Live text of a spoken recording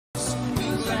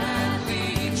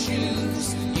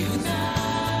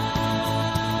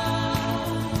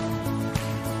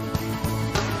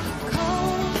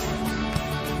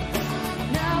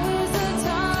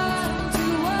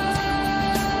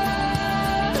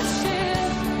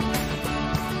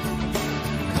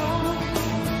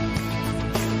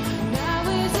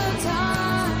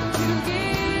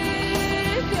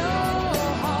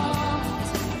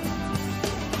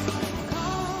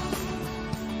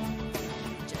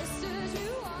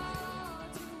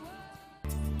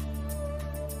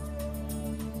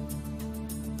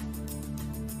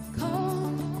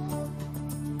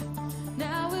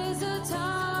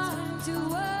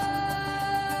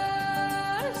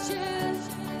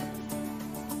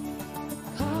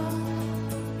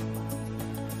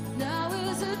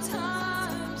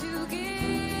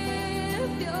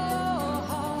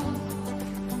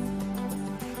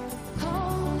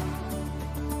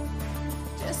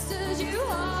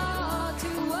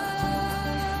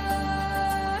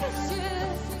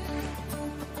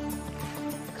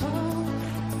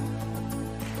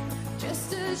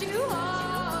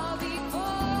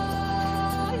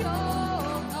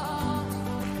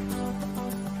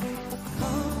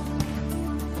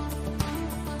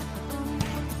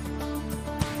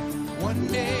One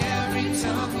day every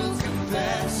tongue will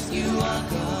confess you are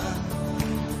God.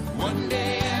 One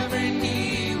day every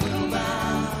knee will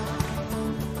bow.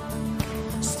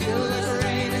 Still the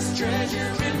greatest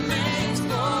treasure remains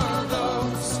for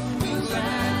those who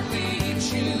gladly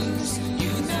choose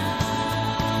you now.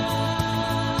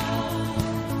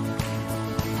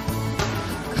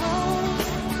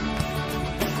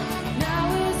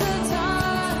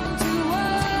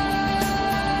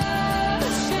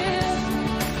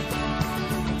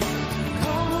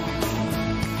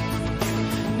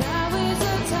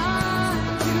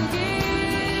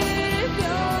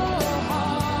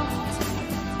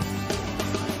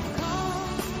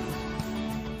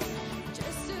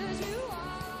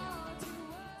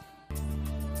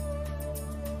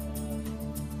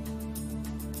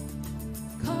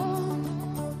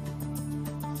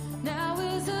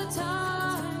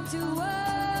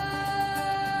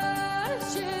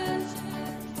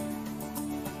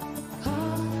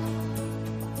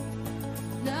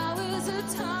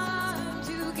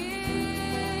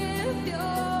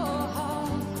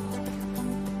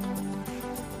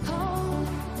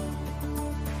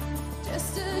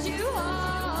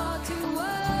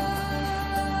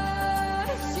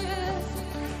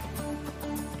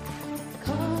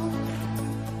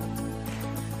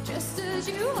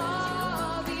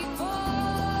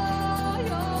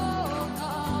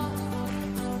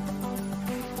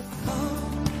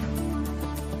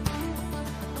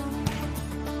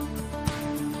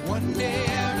 One day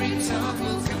every tongue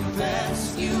will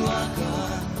confess you are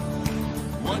God.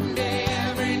 One day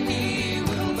every knee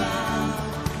will bow.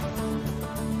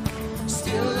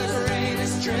 Still the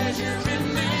greatest treasure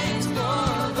remains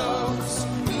for those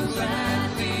who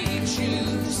gladly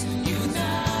choose you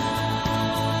now.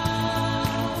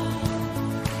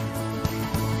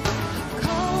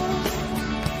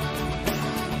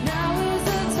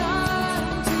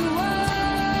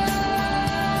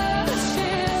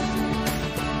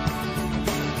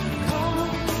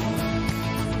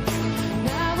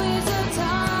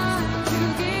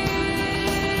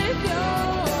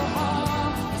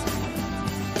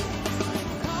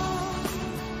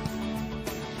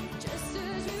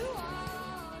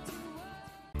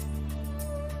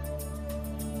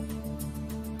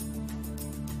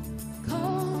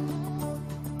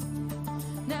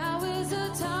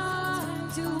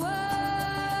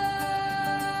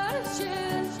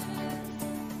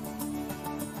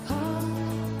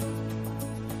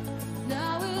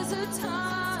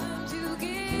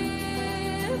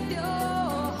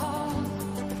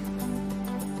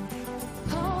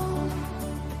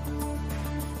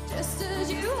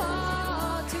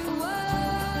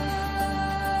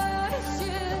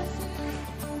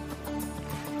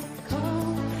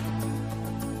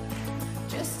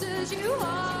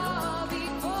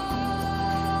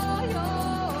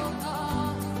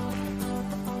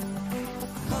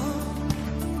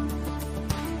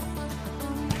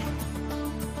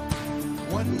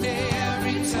 One day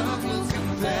every tongue will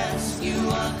confess you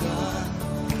are God.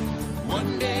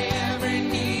 One day every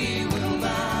knee will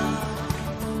bow.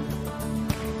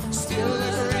 Still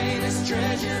the greatest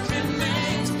treasure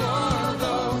remains for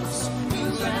those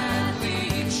who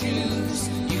gladly choose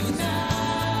you now.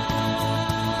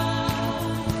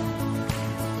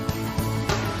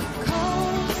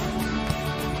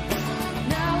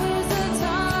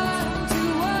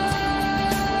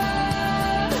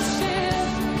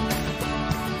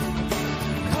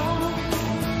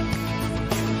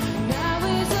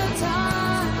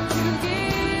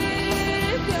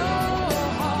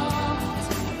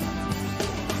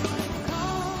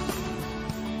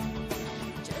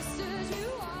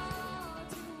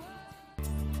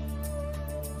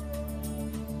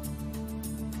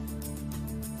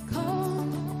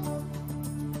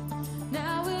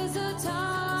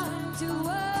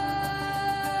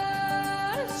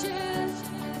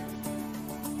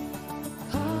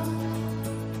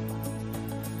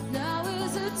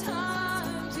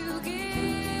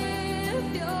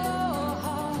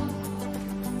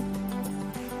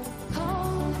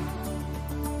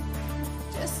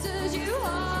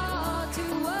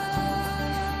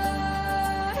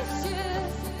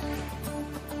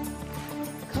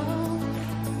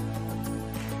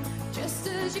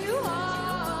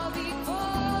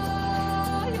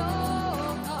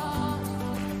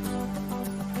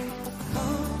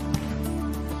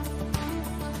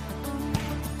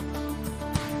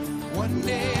 One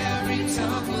day every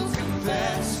tongue will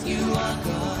confess you are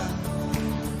God.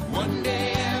 One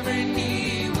day every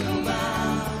knee will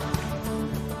bow.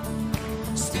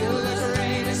 Still the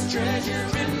greatest treasure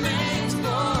remains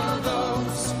for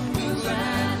those who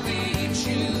gladly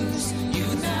choose you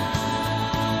now.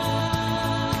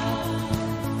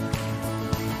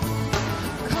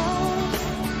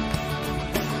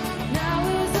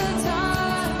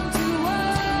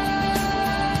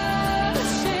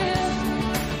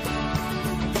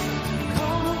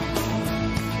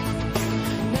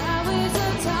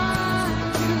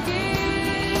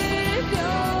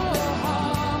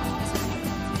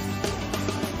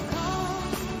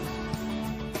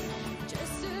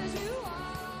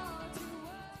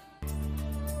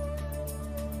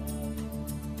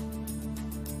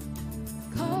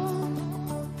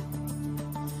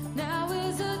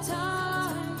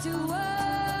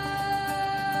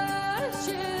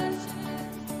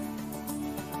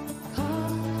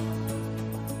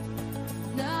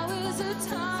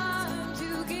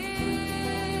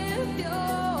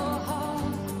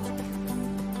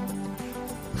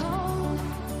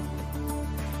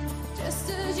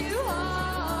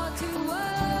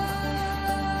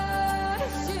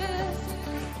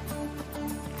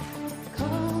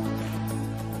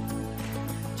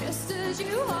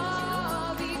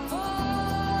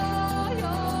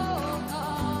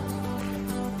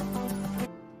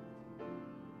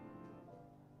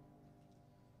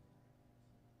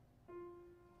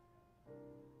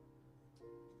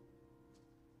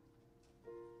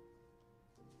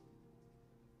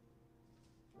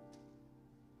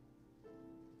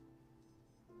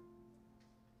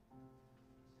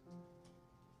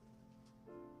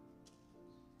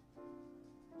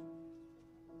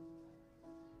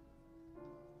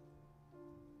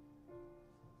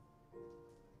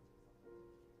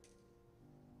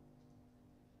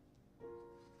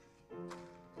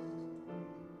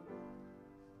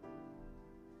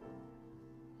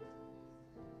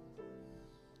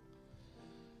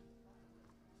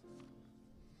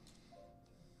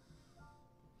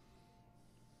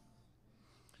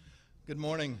 Good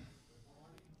morning.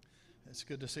 It's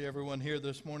good to see everyone here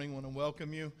this morning. I want to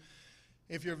welcome you.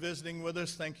 If you're visiting with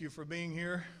us, thank you for being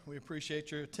here. We appreciate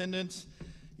your attendance.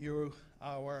 You're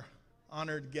our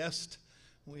honored guest.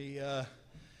 We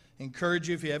encourage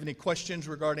you, if you have any questions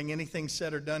regarding anything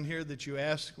said or done here that you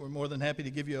ask, we're more than happy to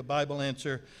give you a Bible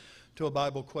answer to a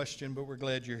Bible question, but we're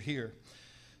glad you're here.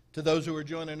 To those who are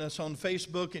joining us on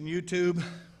Facebook and YouTube,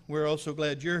 we're also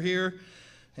glad you're here.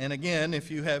 And again, if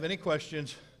you have any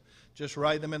questions, just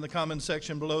write them in the comment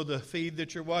section below the feed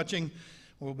that you're watching.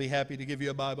 We'll be happy to give you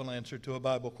a Bible answer to a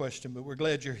Bible question, but we're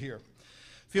glad you're here.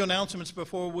 A few announcements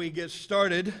before we get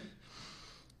started.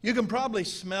 You can probably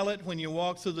smell it when you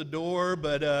walk through the door,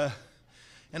 but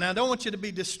and I don't want you to be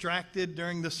distracted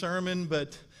during the sermon,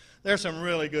 but there's some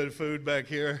really good food back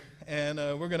here, and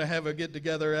we're going to have a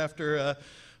get-together after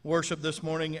worship this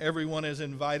morning. Everyone is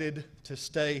invited to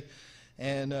stay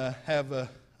and have a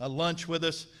lunch with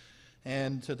us.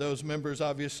 And to those members,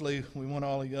 obviously, we want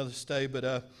all of you to stay,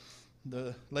 but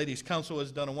the Ladies' Council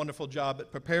has done a wonderful job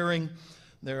at preparing.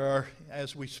 There are,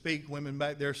 as we speak, women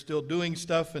back there still doing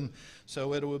stuff, and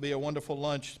so it will be a wonderful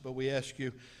lunch, but we ask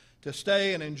you to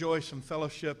stay and enjoy some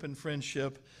fellowship and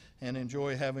friendship and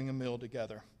enjoy having a meal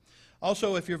together.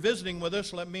 Also, if you're visiting with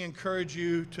us, let me encourage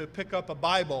you to pick up a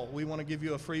Bible. We want to give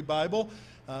you a free Bible.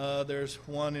 There's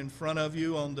one in front of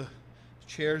you on the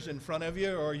chairs in front of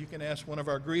you, or you can ask one of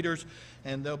our greeters,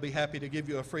 and they'll be happy to give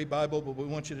you a free Bible, but we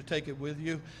want you to take it with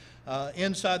you.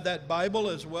 Inside that Bible,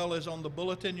 as well as on the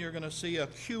bulletin, you're going to see a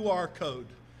QR code.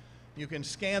 You can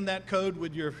scan that code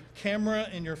with your camera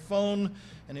and your phone,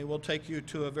 and it will take you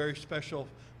to a very special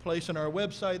place on our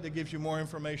website that gives you more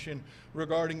information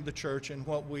regarding the church and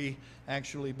what we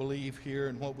actually believe here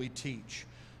and what we teach.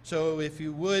 So if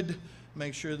you would,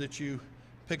 make sure that you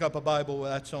pick up a Bible.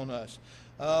 That's on us.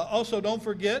 Also, don't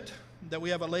forget that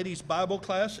we have a ladies' Bible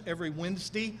class every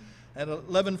Wednesday at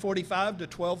 11:45 to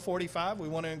 12:45. We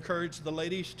want to encourage the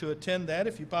ladies to attend that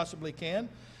if you possibly can.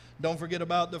 Don't forget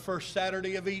about the first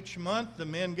Saturday of each month. The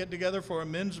men get together for a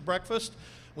men's breakfast.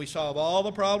 We solve all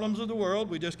the problems of the world.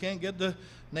 We just can't get the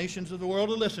nations of the world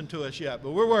to listen to us yet,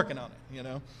 but we're working on it, you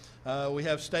know. We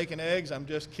have steak and eggs. I'm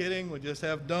just kidding. We just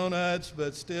have donuts,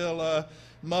 but still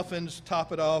muffins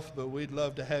top it off, but we'd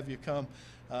love to have you come.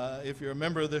 If you're a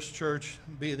member of this church,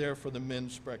 be there for the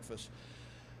men's breakfast.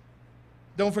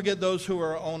 Don't forget those who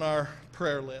are on our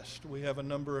prayer list. We have a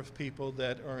number of people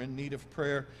that are in need of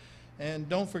prayer. And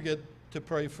don't forget to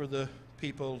pray for the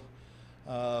people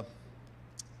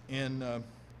in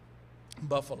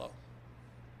Buffalo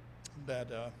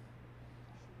that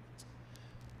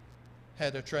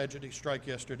had a tragedy strike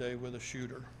yesterday with a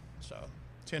shooter. So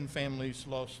 10 families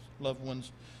lost loved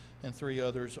ones, and 3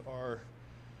 others are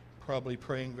probably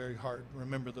praying very hard.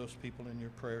 Remember those people in your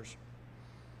prayers.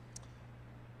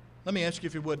 Let me ask you,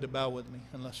 if you would, to bow with me,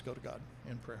 and let's go to God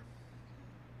in prayer.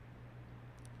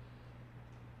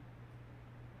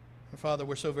 Father,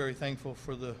 we're so very thankful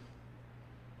for the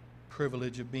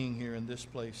privilege of being here in this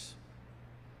place,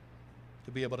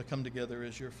 to be able to come together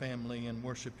as your family and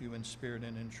worship you in spirit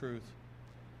and in truth.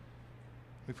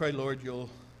 We pray, Lord, you'll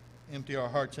empty our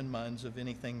hearts and minds of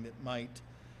anything that might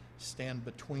stand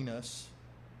between us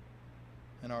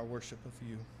and our worship of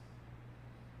you.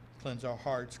 Cleanse our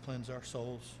hearts, cleanse our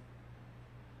souls.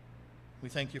 We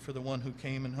thank you for the one who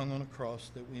came and hung on a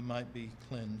cross that we might be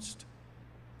cleansed,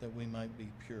 that we might be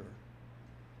pure.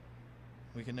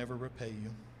 We can never repay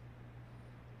you,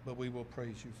 but we will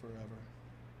praise you forever.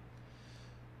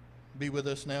 Be with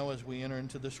us now as we enter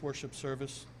into this worship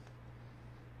service.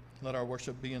 Let our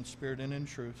worship be in spirit and in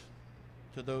truth.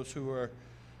 To those who are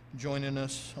joining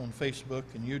us on Facebook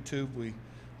and YouTube,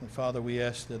 Father, we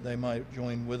ask that they might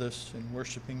join with us in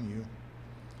worshiping you.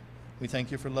 We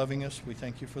thank you for loving us. We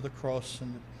thank you for the cross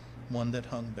and the one that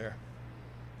hung there.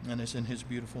 And it's in his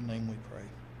beautiful name we pray.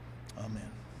 Amen.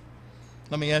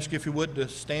 Let me ask you, if you would, to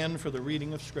stand for the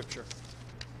reading of Scripture.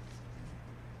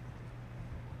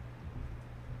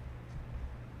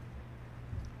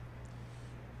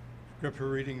 Scripture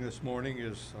reading this morning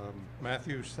is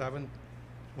Matthew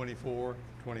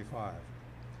 7:24-25.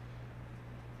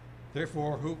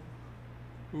 Therefore,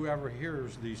 whoever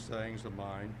hears these sayings of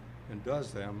mine and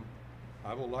does them,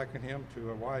 I will liken him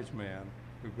to a wise man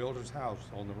who built his house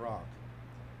on the rock.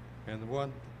 And the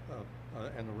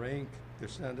rain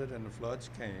descended, and the floods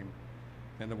came,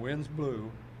 and the winds blew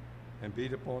and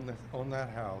beat upon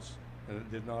that house, and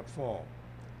it did not fall,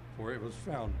 for it was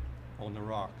founded on the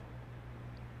rock.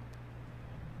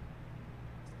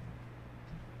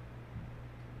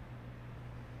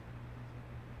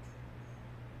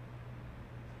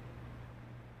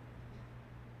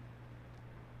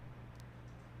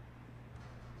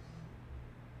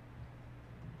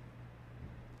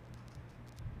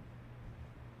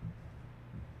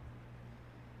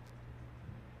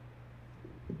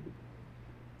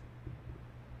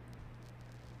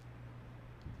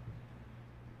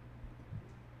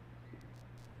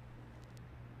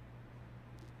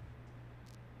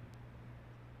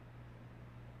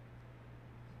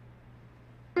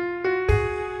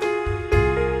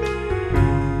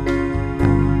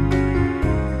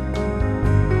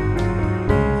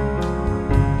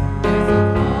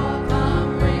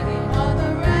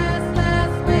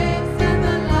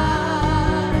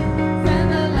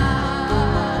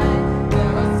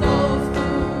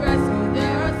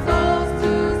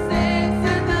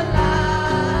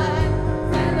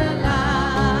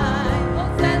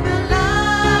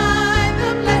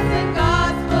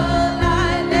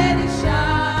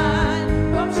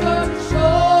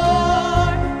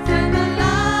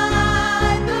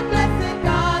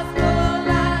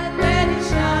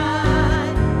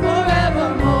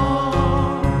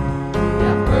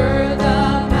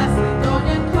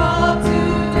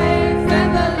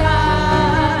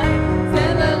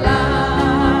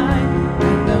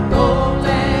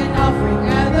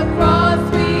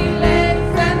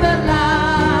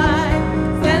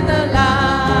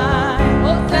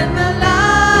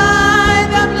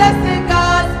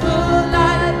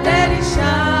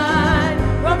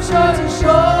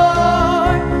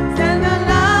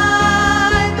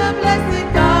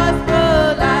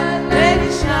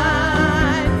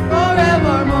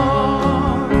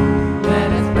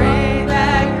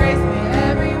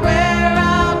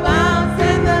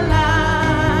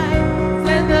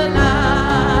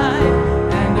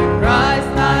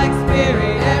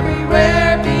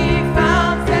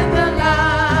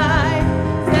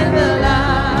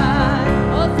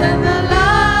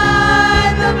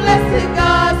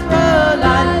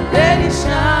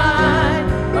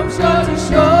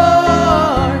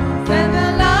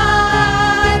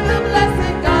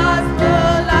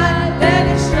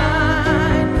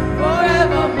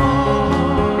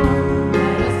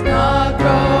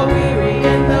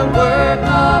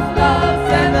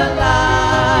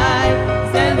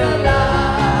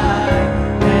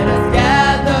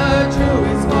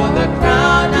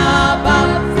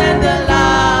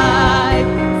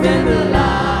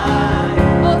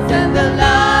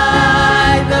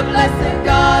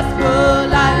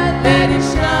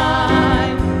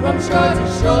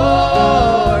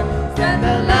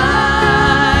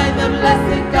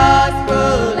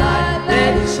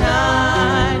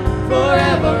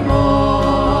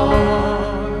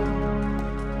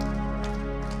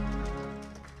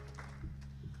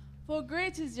 For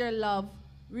great is your love,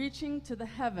 reaching to the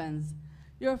heavens.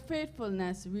 Your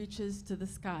faithfulness reaches to the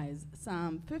skies.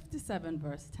 Psalm 57,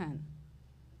 verse 10.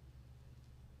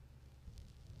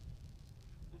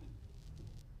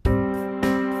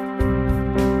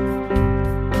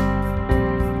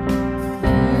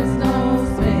 There's no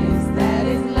space that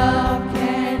His love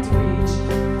can't reach.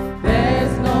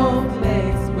 There's no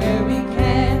place where we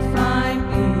can't find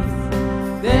peace.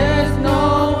 There's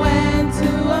no end to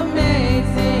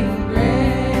amazing grace.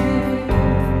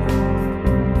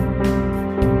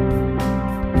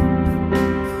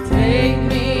 Take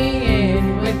me in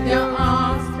with your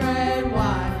arms spread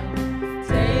wide.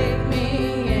 Take me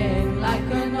in like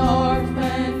an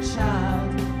orphan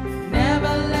child.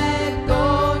 Never let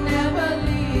go, never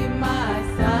leave my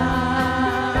side.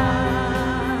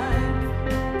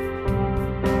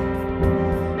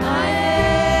 I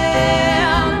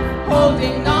am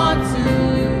holding on to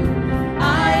you.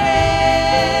 I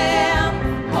am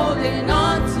holding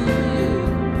on to you.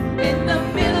 In the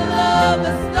middle of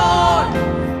the storm,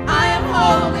 I am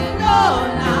holding on.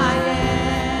 I am.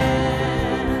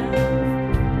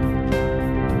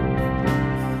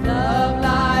 Love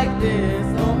like this,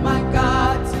 oh my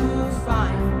God, to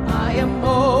find. I am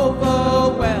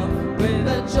overwhelmed with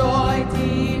a joy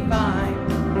divine.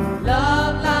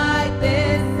 Love like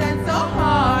this sets our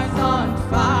hearts on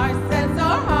fire, sets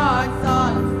our hearts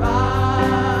on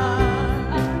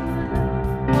fire.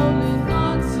 Holding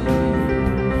on to you,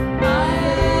 I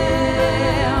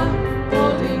am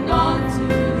holding on to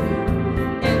you.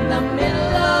 In the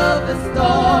middle of the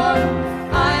storm,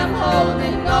 I am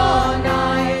holding on.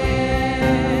 I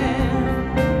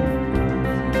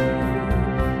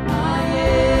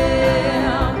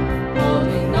am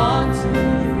holding on to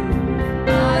you.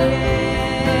 I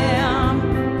am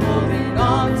holding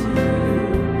on to you.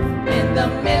 In the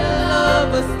middle of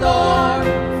a storm,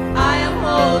 I am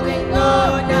holding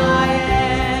on. I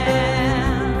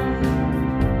am.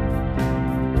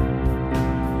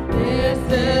 This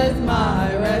is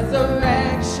my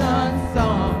resurrection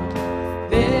song.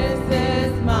 This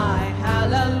is my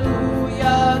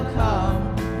hallelujah come.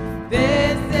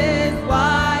 This is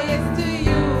why it's to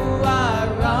you I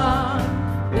run.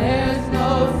 There's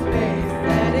no space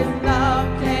that His love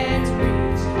can't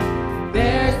reach.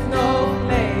 There's no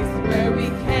place where we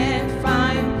can't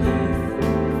find peace.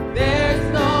 There's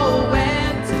no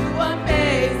end to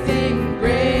amazing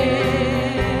grace.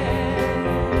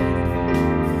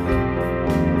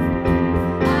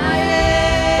 I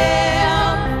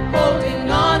am holding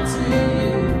on to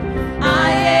you.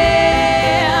 I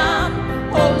am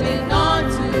holding on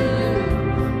to you.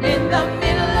 In the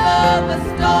middle of the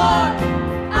storm,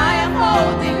 I am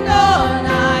holding on.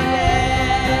 I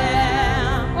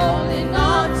am holding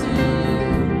on to you.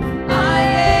 I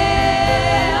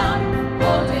am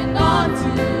holding on to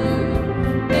you.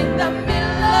 In the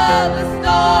middle of the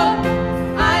storm,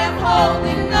 I am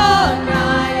holding on.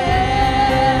 I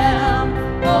am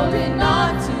holding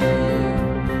on to you.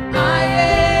 I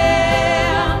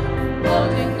am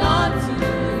holding on to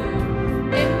you.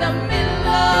 In the middle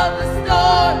of the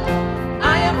storm,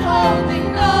 I am holding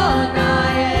on.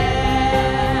 I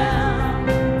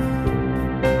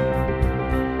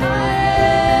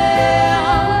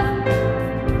am.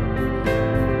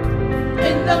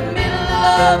 In the middle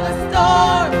of the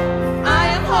storm, I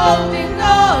am holding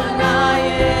on. I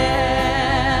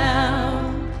am.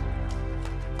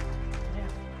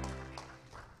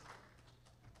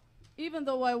 Even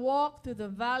though I walk through the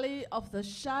valley of the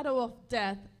shadow of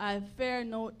death, I fear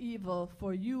no evil,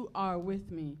 for you are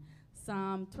with me.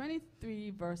 Psalm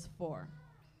 23, verse 4.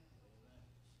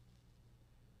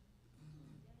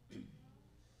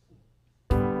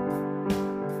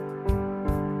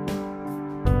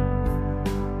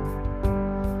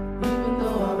 Even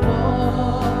though I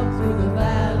walk through the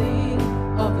valley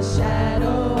of the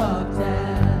shadow of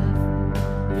death,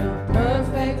 your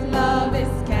perfect love is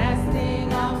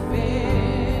casting out fear.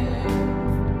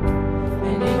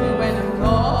 And even when I'm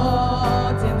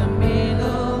caught in the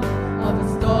middle of the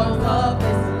storms of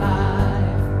this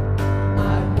life,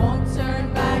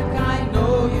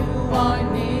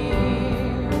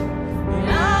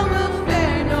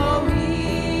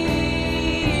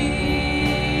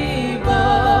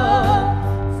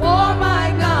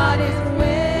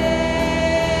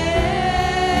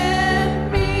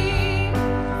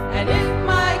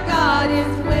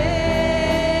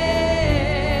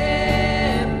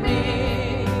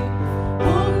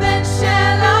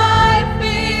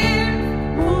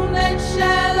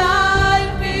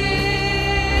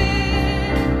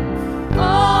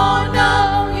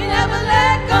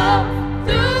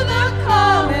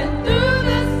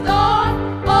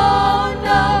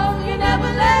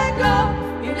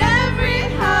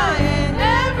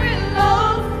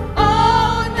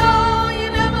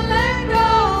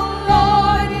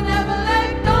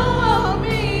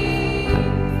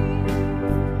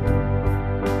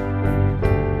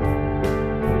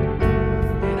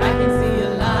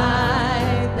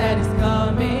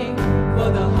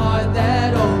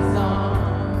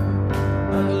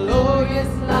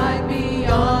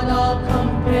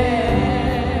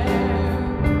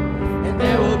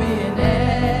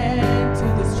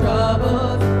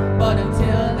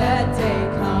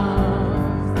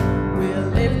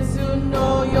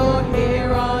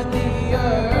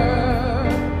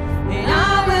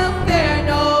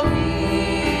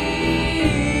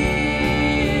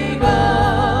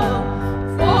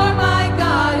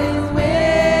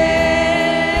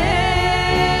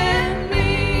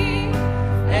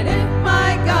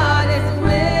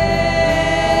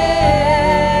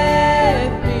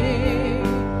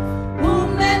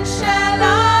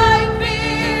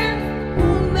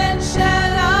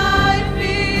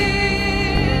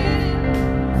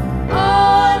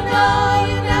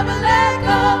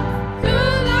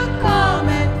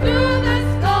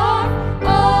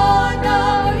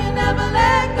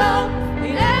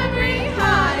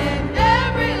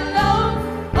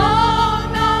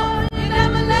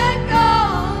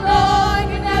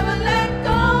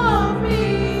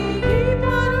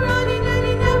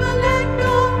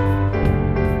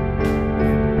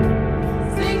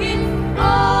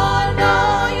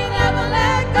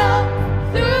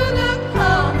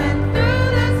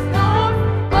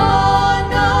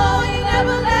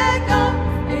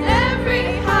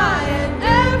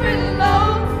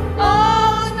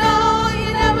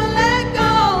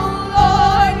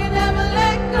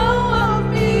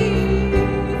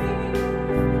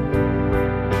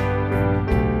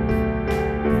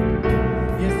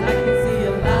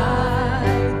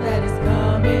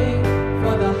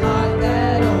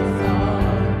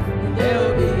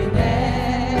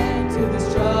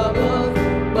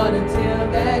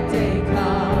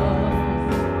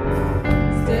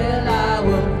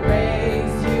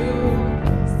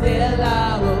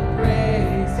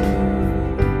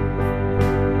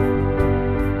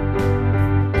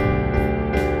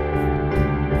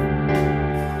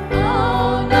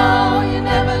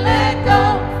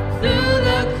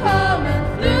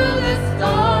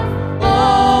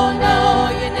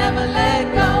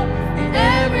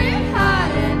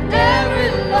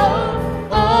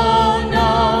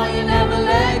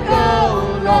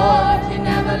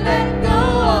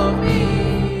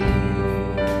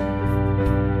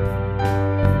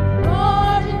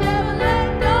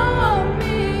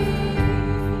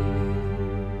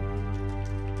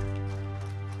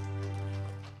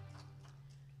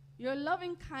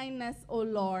 loving kindness, O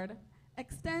Lord,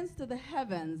 extends to the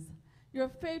heavens. Your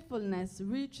faithfulness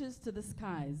reaches to the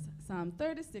skies. Psalm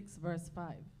 36, verse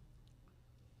 5.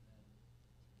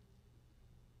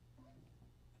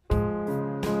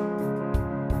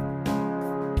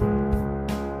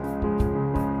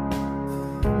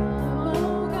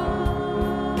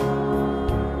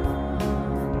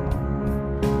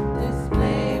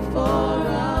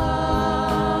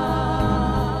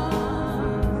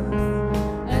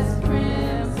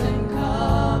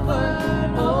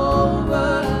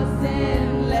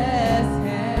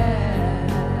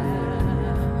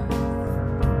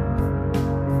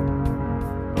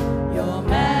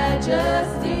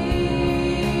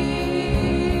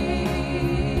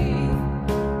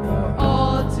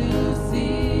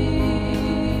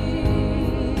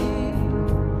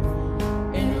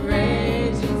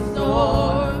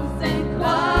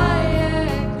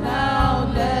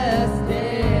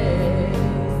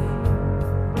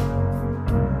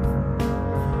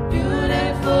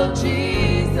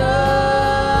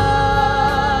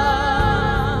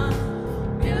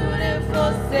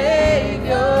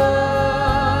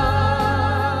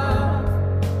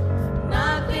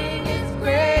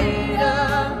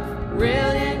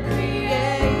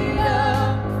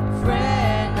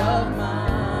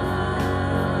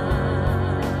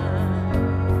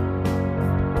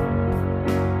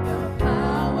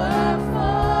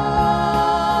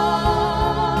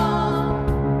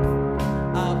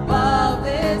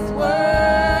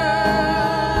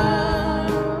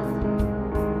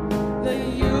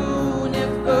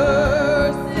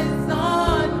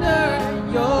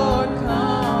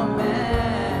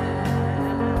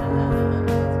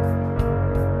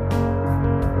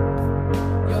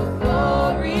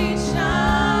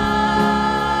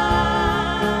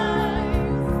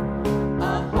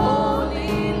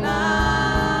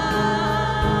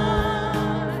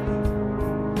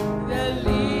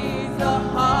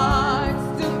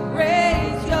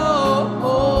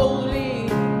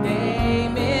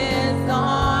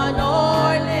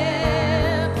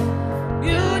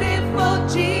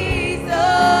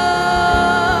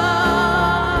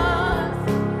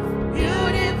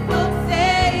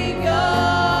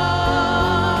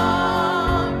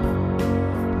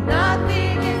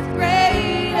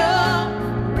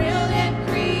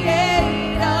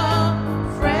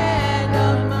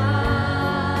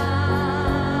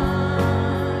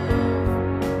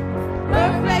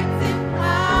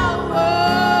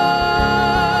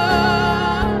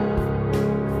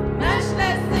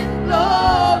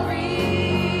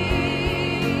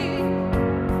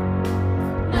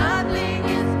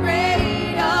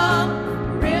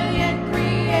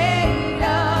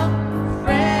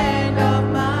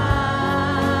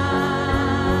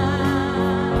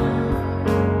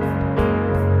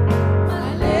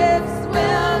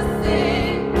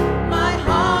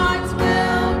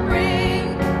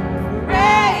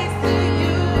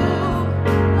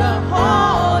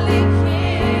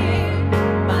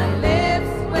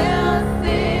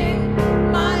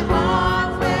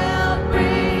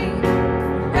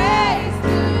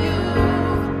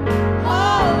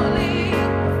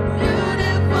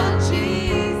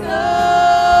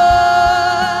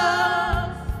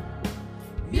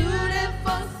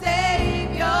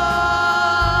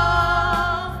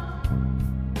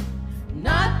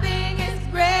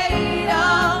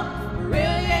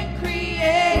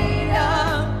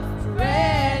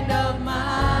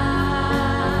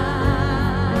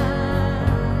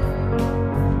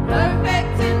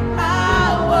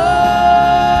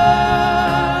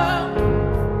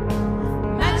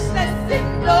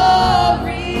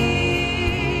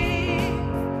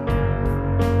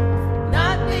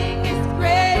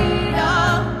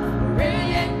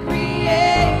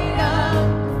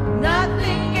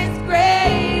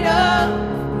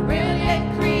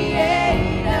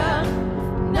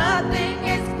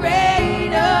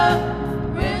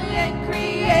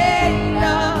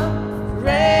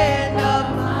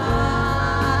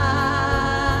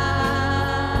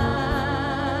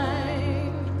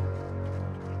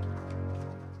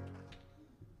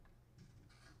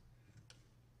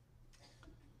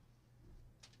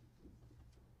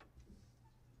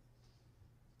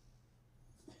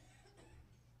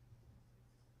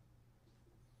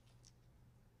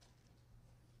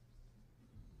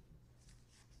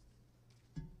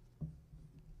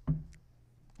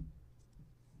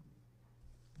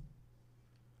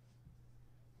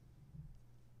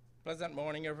 Pleasant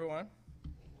morning, everyone.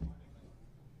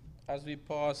 As we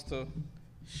pause to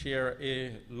share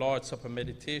a Lord's Supper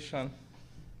meditation,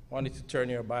 I want you to turn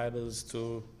your Bibles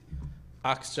to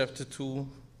Acts chapter 2,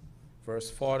 verse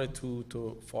 42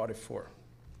 to 44.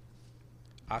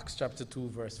 Acts chapter 2,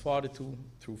 verse 42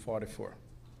 through 44.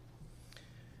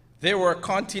 They were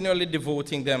continually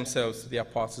devoting themselves to the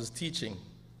apostles' teaching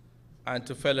and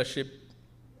to fellowship,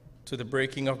 to the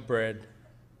breaking of bread,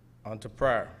 and to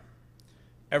prayer.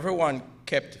 Everyone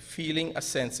kept feeling a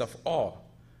sense of awe,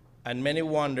 and many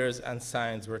wonders and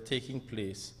signs were taking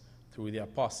place through the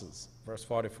apostles. Verse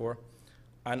 44,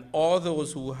 and all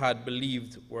those who had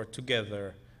believed were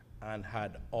together and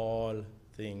had all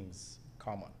things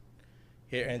common.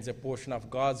 Here ends a portion of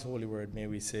God's holy word. May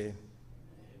we say,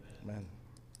 Amen.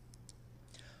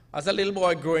 As a little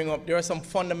boy growing up, there are some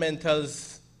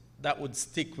fundamentals that would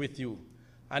stick with you.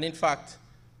 And in fact,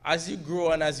 as you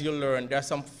grow and as you learn, there are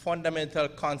some fundamental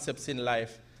concepts in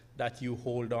life that you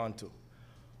hold on to.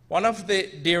 One of the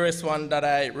dearest ones that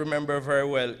I remember very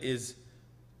well is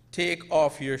take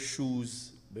off your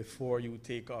shoes before you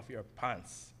take off your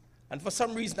pants. And for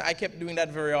some reason, I kept doing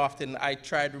that very often. I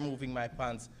tried removing my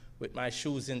pants with my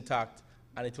shoes intact,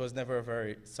 and it was never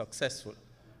very successful.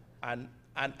 And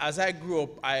as I grew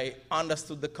up, I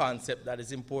understood the concept that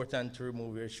it's important to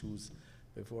remove your shoes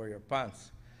before your pants.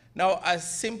 Now, as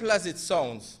simple as it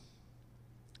sounds,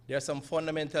 there are some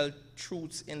fundamental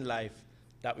truths in life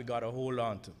that we got to hold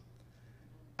on to.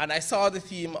 And I saw the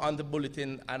theme on the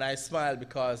bulletin, and I smiled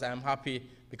because I'm happy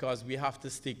because we have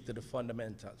to stick to the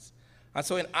fundamentals. And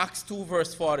so in Acts 2,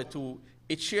 verse 42,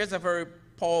 it shares a very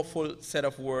powerful set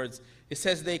of words. It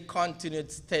says they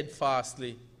continued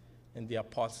steadfastly in the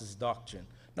apostles' doctrine.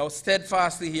 Now,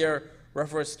 steadfastly here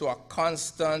refers to a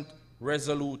constant,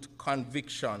 resolute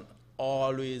conviction,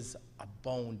 always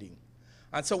abounding.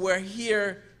 And so we're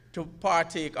here to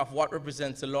partake of what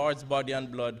represents the Lord's body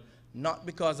and blood, not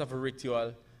because of a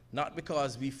ritual, not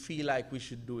because we feel like we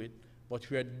should do it, but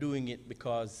we are doing it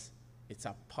because it's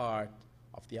a part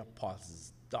of the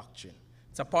apostles' doctrine.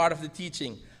 It's a part of the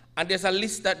teaching. And there's a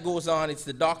list that goes on. It's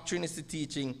the doctrine, it's the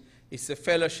teaching, it's the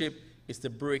fellowship, it's the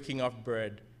breaking of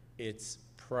bread, it's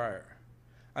prayer.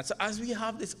 And so as we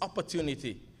have this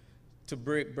opportunity to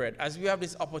break bread, as we have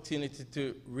this opportunity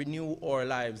to renew our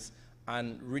lives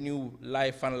and renew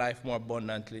life and life more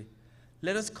abundantly,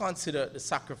 let us consider the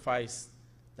sacrifice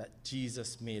that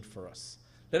Jesus made for us.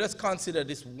 Let us consider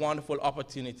this wonderful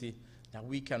opportunity that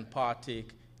we can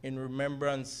partake in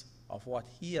remembrance of what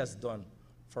he has done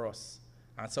for us.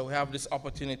 And so we have this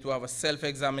opportunity to have a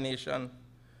self-examination.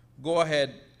 Go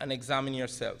ahead and examine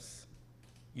yourselves.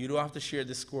 You don't have to share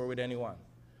the score with anyone.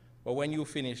 But when you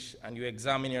finish and you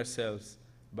examine yourselves,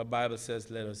 the Bible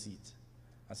says, let us eat.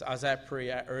 And so as I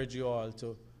pray, I urge you all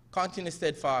to continue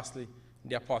steadfastly in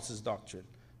the apostles' doctrine.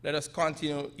 Let us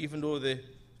continue, even though the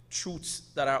truths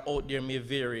that are out there may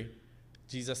vary.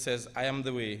 Jesus says, I am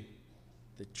the way,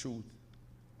 the truth,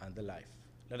 and the life.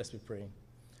 Let us be praying.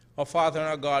 Our Father and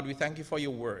our God, we thank you for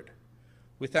your word.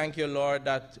 We thank you, Lord,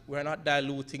 that we're not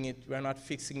diluting it, we're not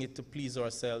fixing it to please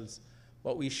ourselves,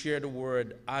 but we share the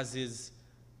word as is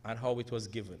and how it was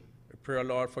given. We pray,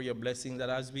 Lord, for your blessing, that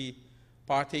as we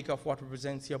partake of what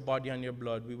represents your body and your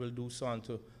blood, we will do so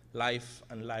unto life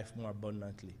and life more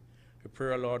abundantly. We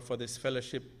pray, Lord, for this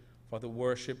fellowship, for the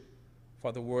worship,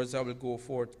 for the words that will go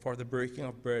forth, for the breaking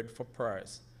of bread, for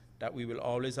prayers, that we will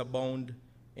always abound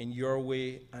in your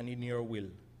way and in your will.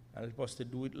 And help us to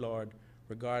do it, Lord,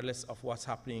 regardless of what's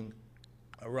happening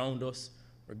around us,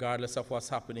 regardless of what's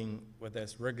happening, whether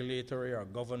it's regulatory or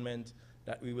government,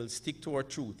 that we will stick to our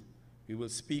truth. We will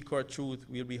speak our truth.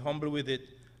 We'll be humble with it,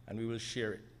 and we will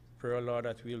share it. Pray, Lord,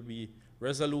 that we'll be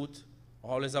resolute,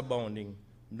 always abounding,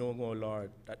 knowing, oh Lord,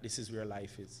 that this is where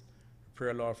life is.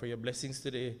 Pray, Lord, for your blessings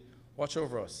today. Watch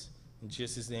over us. In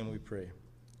Jesus' name we pray.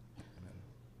 Amen.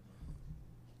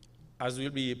 As we'll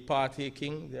be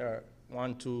partaking, there are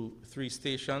 1, 2, 3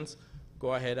 stations.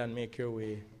 Go ahead and make your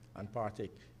way and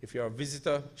partake. If you're a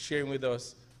visitor sharing with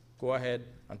us, go ahead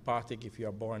and partake if you're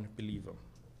a born believer.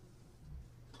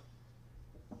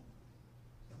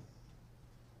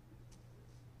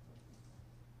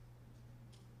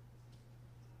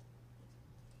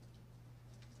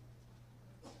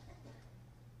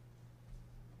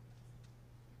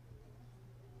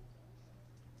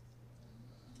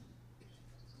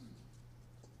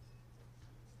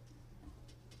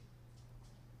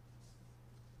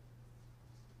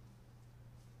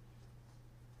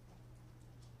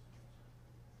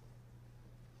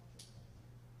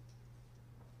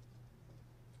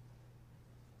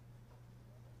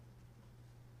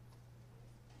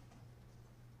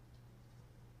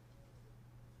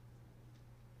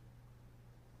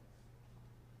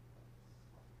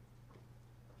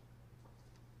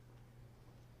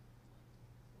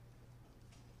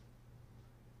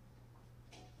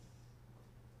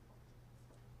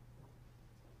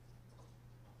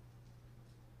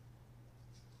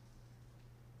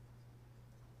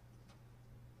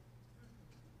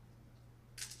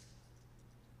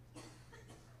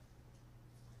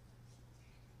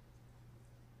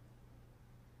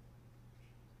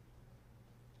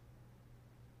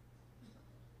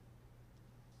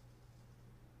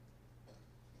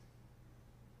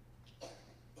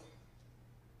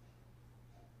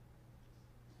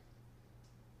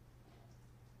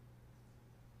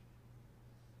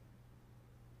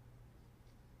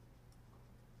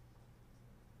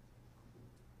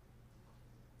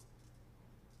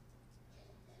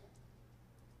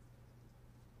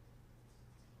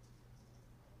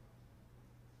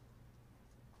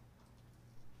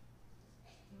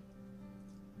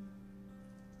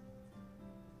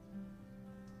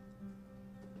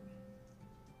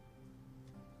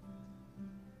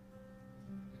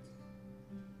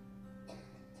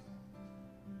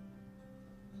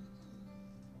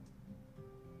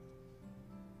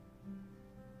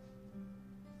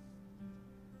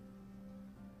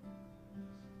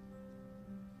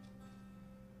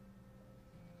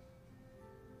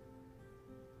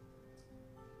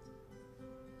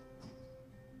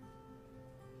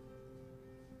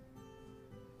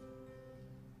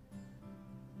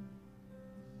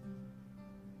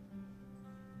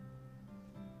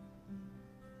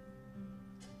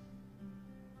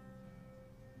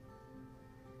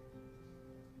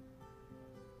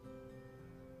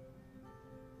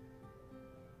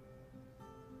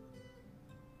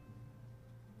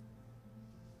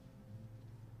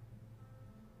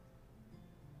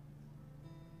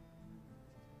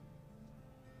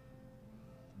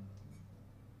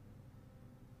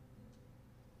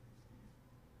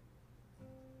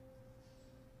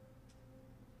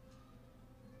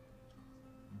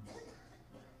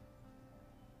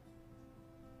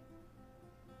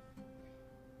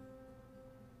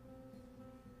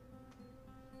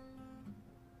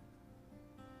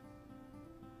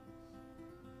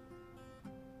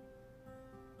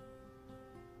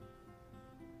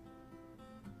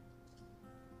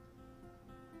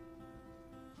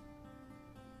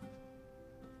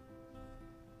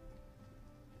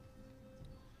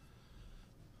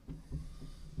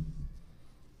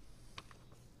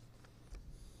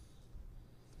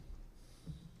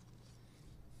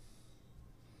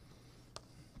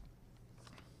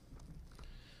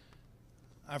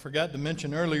 I forgot to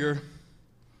mention earlier,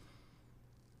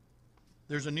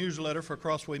 there's a newsletter for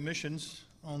Crossway Missions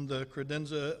on the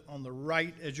credenza on the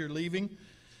right as you're leaving.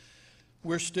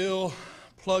 We're still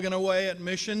plugging away at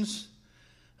missions.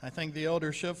 I thank the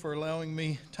eldership for allowing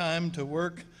me time to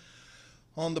work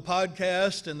on the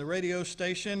podcast and the radio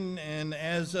station, and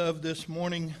as of this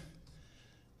morning,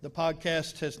 the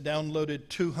podcast has downloaded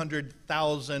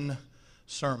 200,000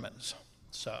 sermons.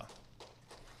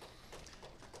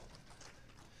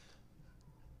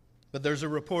 But there's a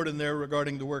report in there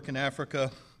regarding the work in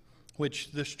Africa,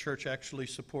 which this church actually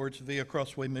supports via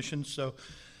Crossway Missions. So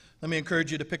let me encourage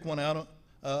you to pick one out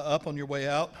up on your way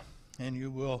out, and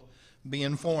you will be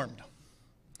informed.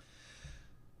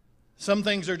 Some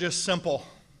things are just simple.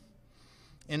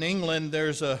 In England,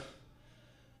 there's a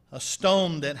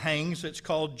stone that hangs. It's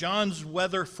called John's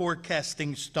Weather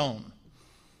Forecasting Stone.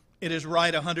 It is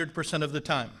right 100% of the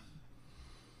time.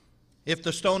 If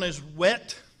the stone is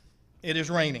wet, it is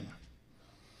raining.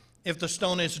 If the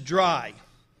stone is dry,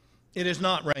 it is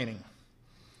not raining.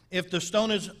 If the stone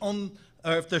is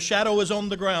if the shadow is on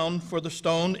the ground for the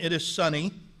stone, it is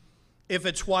sunny. If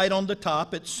it's white on the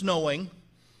top, it's snowing.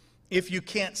 If you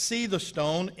can't see the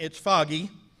stone, it's foggy.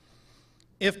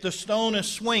 If the stone is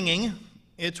swinging,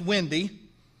 it's windy.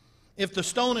 If the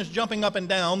stone is jumping up and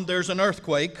down, there's an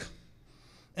earthquake.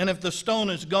 And if the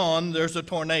stone is gone, there's a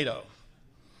tornado.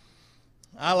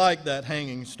 I like that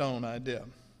hanging stone idea.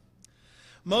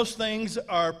 Most things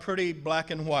are pretty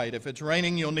black and white. If it's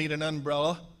raining, you'll need an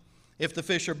umbrella. If the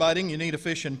fish are biting, you need a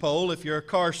fishing pole. If your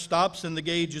car stops and the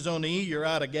gauge is on E, you're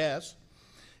out of gas.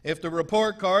 If the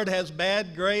report card has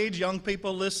bad grades, young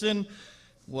people, listen,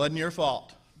 wasn't your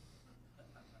fault.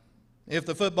 If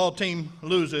the football team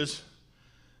loses,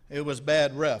 it was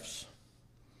bad refs.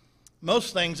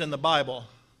 Most things in the Bible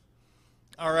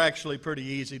are actually pretty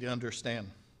easy to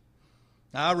understand.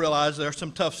 Now, I realize there's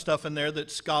some tough stuff in there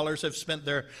that scholars have spent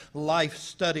their life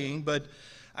studying, but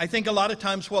I think a lot of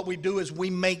times what we do is we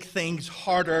make things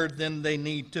harder than they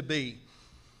need to be.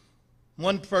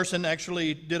 One person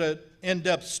actually did an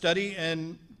in-depth study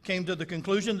and came to the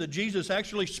conclusion that Jesus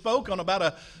actually spoke on about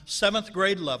a 7th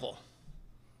grade level,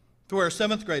 to where a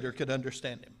 7th grader could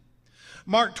understand him.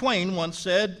 Mark Twain once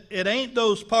said, "It ain't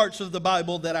those parts of the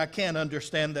Bible that I can't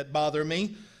understand that bother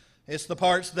me. It's the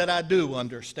parts that I do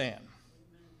understand."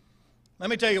 Let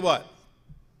me tell you what.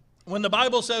 When the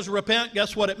Bible says repent,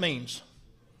 guess what it means?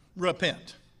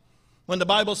 Repent. When the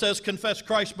Bible says confess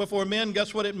Christ before men,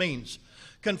 guess what it means?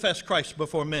 Confess Christ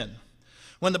before men.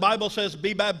 When the Bible says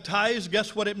be baptized,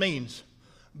 guess what it means?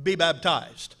 Be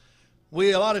baptized.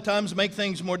 We a lot of times make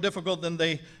things more difficult than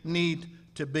they need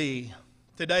to be.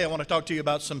 Today I want to talk to you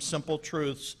about some simple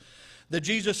truths that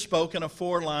Jesus spoke in a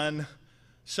 4-line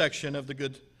section of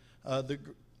the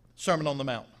Sermon on the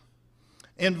Mount.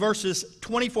 In verses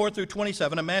 24 through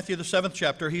 27 of Matthew, the 7th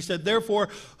chapter, he said, "Therefore,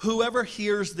 whoever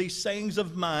hears these sayings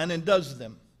of mine and does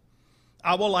them,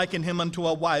 I will liken him unto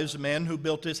a wise man who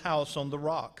built his house on the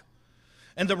rock.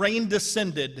 And the rain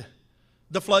descended,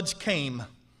 the floods came,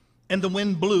 and the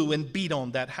wind blew and beat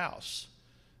on that house.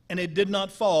 And it did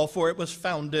not fall, for it was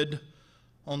founded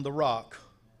on the rock.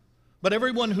 But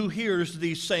everyone who hears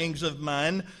these sayings of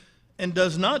mine and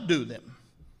does not do them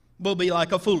will be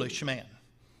like a foolish man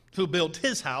who built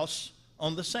his house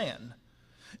on the sand.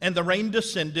 And the rain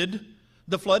descended,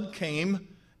 the flood came,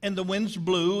 and the winds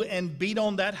blew and beat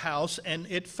on that house, and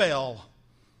it fell,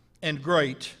 and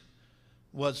great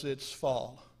was its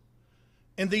fall."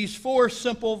 In these 4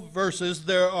 simple verses,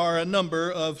 there are a number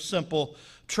of simple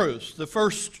truths. The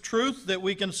first truth that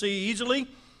we can see easily,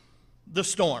 the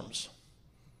storms.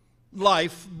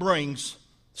 Life brings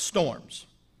storms.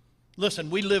 Listen,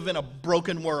 we live in a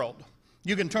broken world.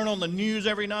 You can turn on the news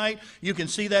every night. You can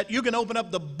see that. You can open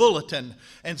up the bulletin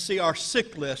and see our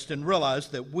sick list and realize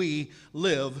that we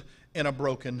live in a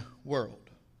broken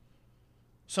world.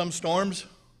 Some storms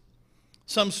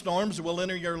will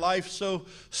enter your life so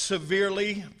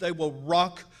severely they will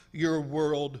rock your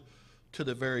world to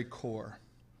the very core.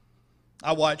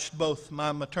 I watched both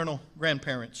my maternal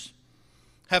grandparents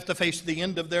have to face the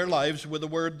end of their lives with a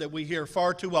word that we hear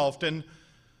far too often,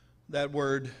 that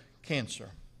word,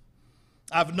 cancer.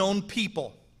 I've known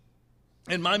people,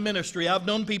 in my ministry, I've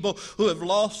known people who have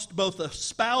lost both a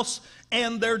spouse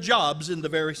and their jobs in the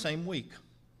very same week.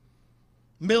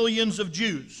 Millions of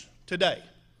Jews today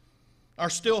are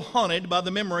still haunted by the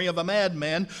memory of a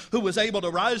madman who was able to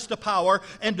rise to power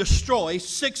and destroy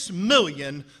 6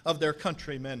 million of their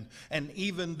countrymen. And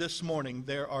even this morning,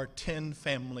 there are 10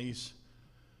 families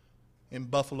in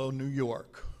Buffalo, New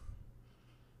York,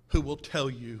 who will tell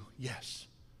you, yes,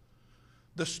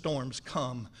 the storms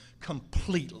come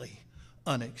completely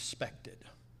unexpected.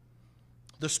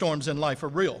 The storms in life are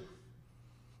real.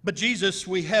 But Jesus,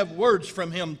 we have words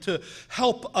from him to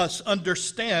help us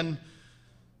understand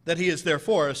that he is there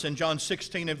for us. In John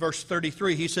 16 and verse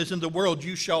 33, he says, "In the world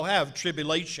you shall have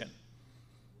tribulation,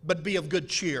 but be of good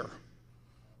cheer.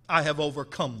 I have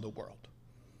overcome the world."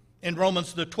 In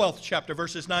Romans, the 12th chapter,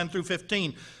 verses 9 through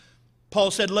 15, Paul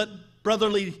said, "Let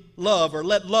brotherly love, or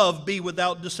let love be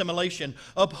without dissimulation.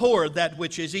 Abhor that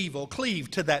which is evil. Cleave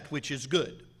to that which is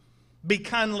good. Be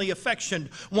kindly affectioned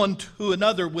one to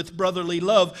another with brotherly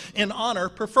love, in honor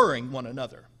preferring one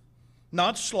another.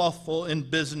 Not slothful in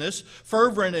business,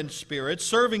 fervent in spirit,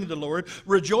 serving the Lord,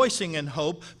 rejoicing in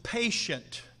hope,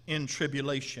 patient in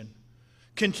tribulation,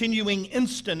 continuing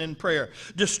instant in prayer,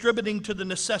 distributing to the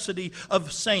necessity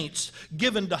of saints,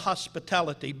 given to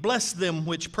hospitality. Bless them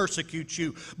which persecute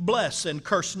you. Bless and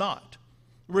curse not.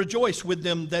 Rejoice with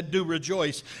them that do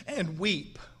rejoice, and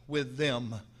weep with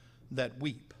them that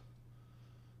weep."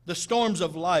 The storms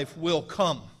of life will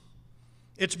come.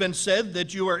 It's been said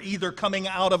that you are either coming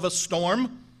out of a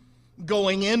storm,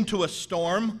 going into a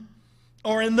storm,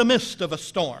 or in the midst of a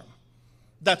storm.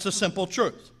 That's a simple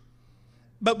truth.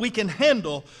 But we can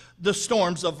handle the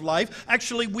storms of life.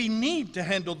 Actually, we need to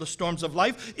handle the storms of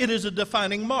life. It is a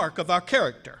defining mark of our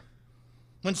character.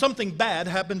 When something bad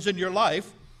happens in your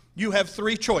life, you have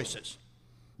three choices.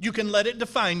 You can let it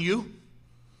define you,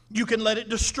 you can let it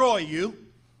destroy you,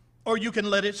 or you can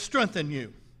let it strengthen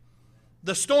you.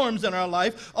 The storms in our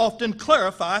life often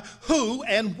clarify who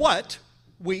and what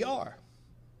we are.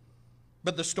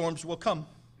 But the storms will come.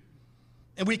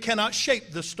 And we cannot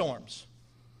shape the storms,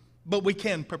 but we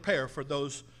can prepare for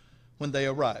those when they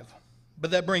arrive. But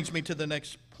that brings me to the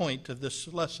next point of this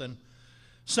lesson.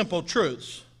 Simple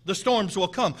truths. The storms will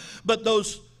come, but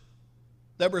those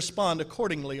that respond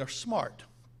accordingly are smart.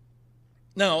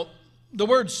 Now, the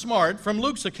word smart, from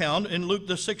Luke's account, in Luke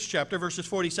the 6th chapter, verses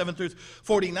 47 through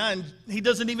 49, he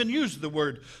doesn't even use the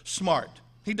word smart.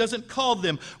 He doesn't call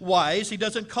them wise. He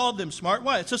doesn't call them smart.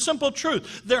 Why? It's a simple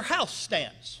truth. Their house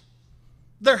stands.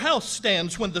 Their house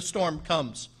stands when the storm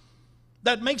comes.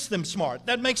 That makes them smart.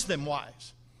 That makes them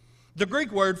wise. The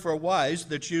Greek word for wise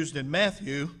that's used in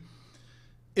Matthew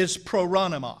is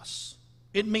proronymos.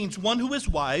 It means one who is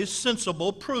wise,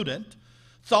 sensible, prudent,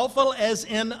 thoughtful as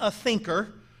in a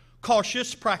thinker,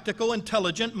 cautious, practical,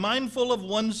 intelligent, mindful of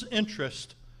one's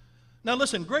interest. Now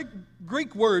listen,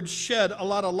 Greek words shed a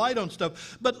lot of light on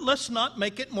stuff, but let's not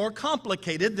make it more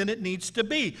complicated than it needs to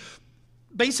be.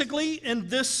 Basically, in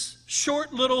this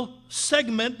short little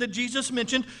segment that Jesus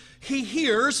mentioned, he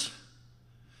hears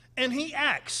and he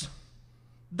acts.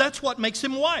 That's what makes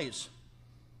him wise.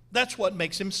 That's what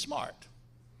makes him smart.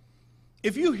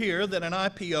 If you hear that an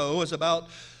IPO is about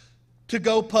to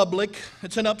go public,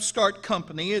 it's an upstart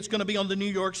company, it's going to be on the New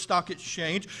York Stock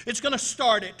Exchange, it's going to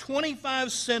start at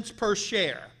 25 cents per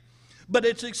share, but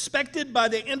it's expected by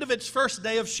the end of its first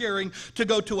day of sharing to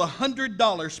go to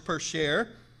 $100 per share,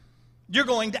 you're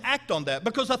going to act on that,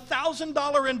 because a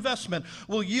 $1,000 investment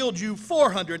will yield you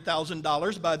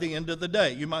 $400,000 by the end of the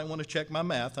day. You might want to check my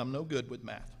math. I'm no good with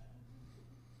math.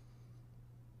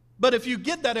 But if you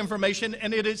get that information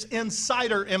and it is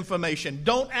insider information,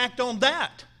 don't act on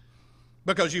that,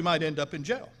 because you might end up in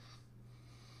jail.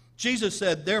 Jesus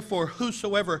said, "Therefore,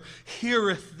 whosoever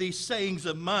heareth these sayings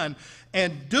of mine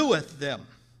and doeth them,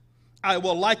 I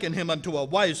will liken him unto a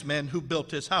wise man who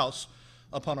built his house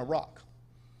upon a rock."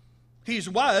 He's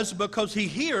wise because he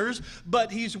hears,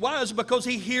 but he's wise because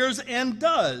he hears and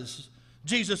does.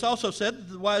 Jesus also said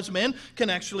the wise man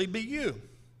can actually be you.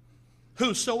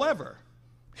 Whosoever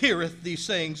heareth these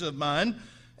sayings of mine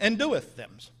and doeth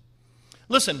them.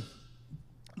 Listen,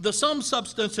 the sum,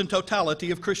 substance, and totality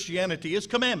of Christianity is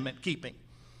commandment keeping.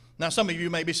 Now, some of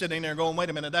you may be sitting there going, wait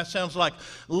a minute, that sounds like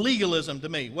legalism to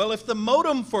me. Well, if the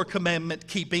motive for commandment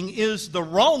keeping is the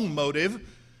wrong motive,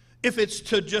 if it's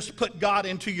to just put God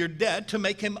into your debt, to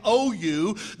make him owe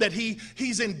you, that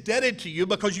he's indebted to you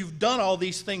because you've done all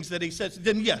these things that he says,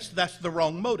 then yes, that's the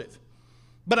wrong motive.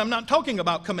 But I'm not talking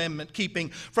about commandment keeping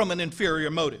from an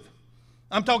inferior motive.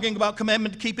 I'm talking about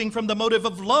commandment keeping from the motive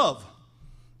of love.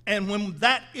 And when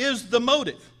that is the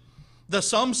motive, the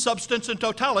sum, substance, and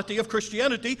totality of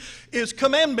Christianity is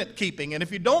commandment keeping. And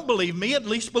if you don't believe me, at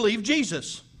least believe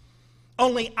Jesus.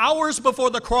 Only hours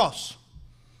before the cross,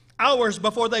 hours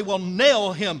before they will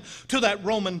nail him to that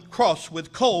Roman cross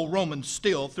with cold Roman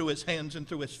steel through his hands and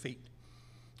through his feet,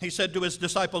 he said to his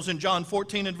disciples in John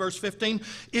 14 and verse 15,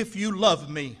 "If you love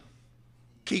me,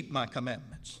 keep my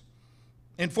commandments."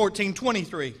 In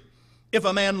 14:23, "If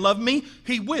a man love me,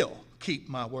 he will keep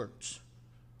my words."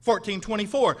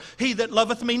 14:24, "He that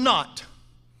loveth me not,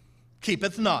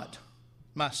 keepeth not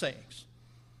my sayings."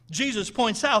 Jesus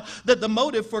points out that the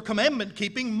motive for commandment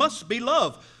keeping must be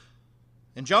love.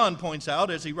 And John points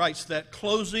out as he writes that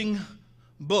closing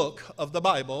book of the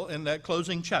Bible in that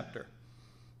closing chapter.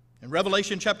 In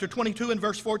Revelation chapter 22 and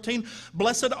verse 14,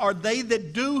 blessed are they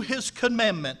that do his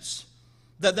commandments,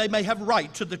 that they may have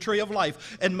right to the tree of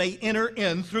life and may enter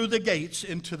in through the gates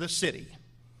into the city.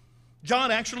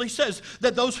 John actually says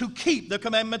that those who keep the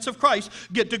commandments of Christ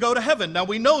get to go to heaven. Now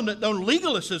we know that no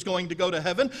legalist is going to go to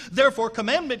heaven. Therefore,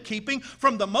 commandment keeping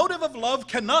from the motive of love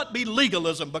cannot be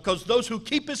legalism, because those who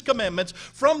keep his commandments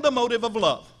from the motive of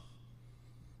love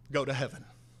go to heaven.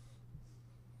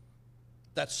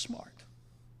 That's smart.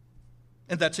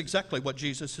 And that's exactly what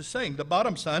Jesus is saying. The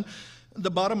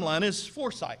bottom line is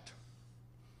foresight.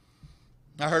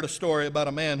 I heard a story about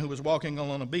a man who was walking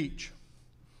along a beach,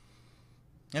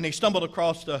 and he stumbled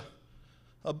across a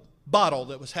bottle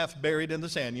that was half buried in the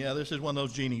sand. Yeah, this is one of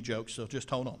those genie jokes, so just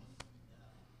hold on.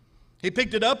 He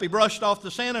picked it up, he brushed off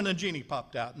the sand, and a genie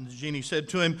popped out. And the genie said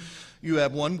to him, "You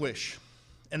have one wish."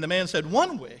 And the man said,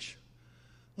 "One wish?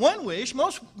 One wish?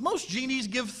 Most genies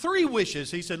give 3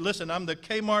 wishes." He said, "Listen, I'm the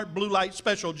Kmart Blue Light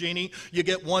Special Genie. You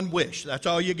get 1 wish. That's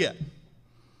all you get."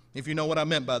 If you know what I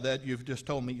meant by that, you've just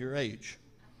told me your age.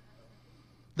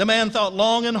 The man thought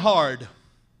long and hard.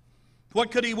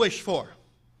 What could he wish for?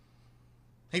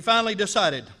 He finally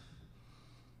decided.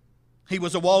 He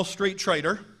was a Wall Street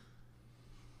trader.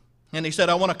 And he said,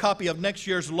 "I want a copy of next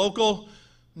year's local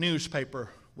newspaper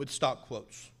with stock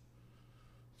quotes."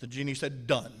 The genie said,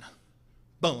 "Done."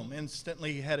 Boom.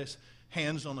 Instantly he had his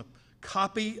hands on a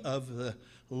copy of the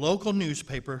local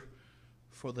newspaper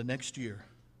for the next year.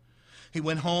 He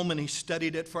went home and he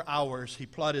studied it for hours. He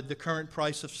plotted the current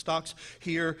price of stocks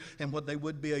here and what they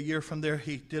would be a year from there.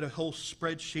 He did a whole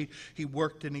spreadsheet. He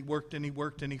worked and he worked and he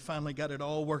worked, and he finally got it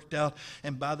all worked out.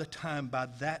 And by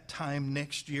that time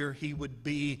next year, he would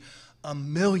be a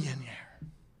millionaire.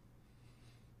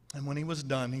 And when he was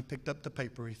done, he picked up the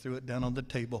paper. He threw it down on the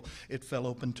table. It fell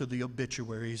open to the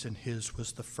obituaries, and his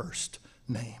was the first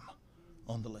name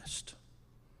on the list.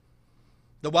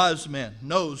 The wise man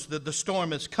knows that the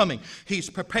storm is coming. He's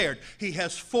prepared. He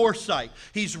has foresight.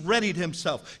 He's readied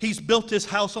himself. He's built his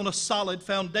house on a solid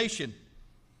foundation.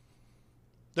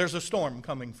 There's a storm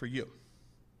coming for you.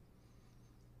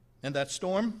 And that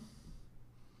storm,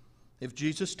 if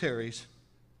Jesus tarries,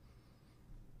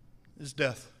 is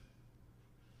death.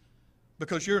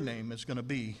 Because your name is going to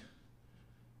be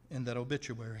in that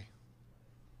obituary.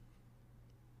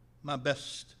 My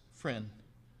best friend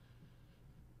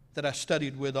that I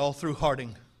studied with all through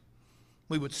Harding,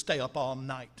 we would stay up all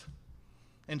night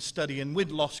and study, and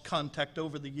we'd lost contact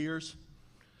over the years.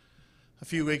 A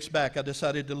few weeks back, I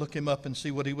decided to look him up and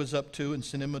see what he was up to and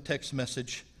send him a text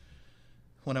message.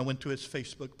 When I went to his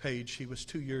Facebook page, he was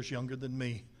 2 years younger than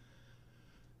me.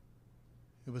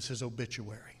 It was his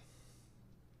obituary.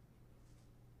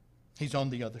 He's on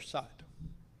the other side.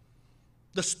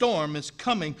 The storm is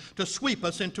coming to sweep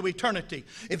us into eternity.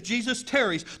 If Jesus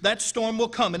tarries, that storm will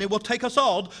come, and it will take us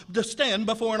all to stand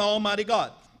before an almighty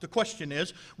God. The question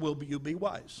is, will you be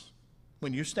wise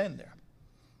when you stand there?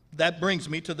 That brings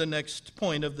me to the next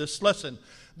point of this lesson,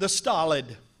 the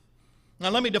stolid. Now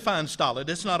let me define stolid.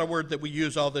 It's not a word that we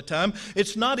use all the time.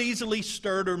 It's not easily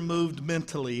stirred or moved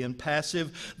mentally and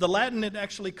passive. The Latin, it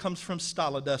actually comes from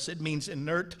stolidus. It means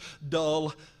inert,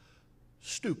 dull,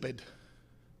 stupid.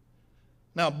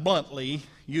 Now, bluntly,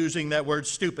 using that word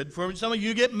stupid, for some of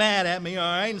you get mad at me, all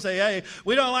right, and say, "Hey,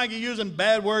 we don't like you using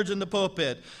bad words in the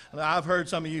pulpit." I've heard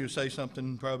some of you say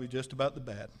something probably just about the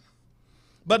bad.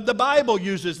 But the Bible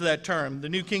uses that term. The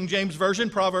New King James Version,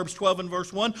 Proverbs 12 and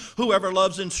verse 1, "Whoever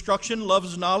loves instruction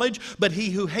loves knowledge, but he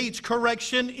who hates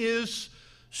correction is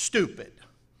stupid."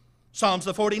 Psalms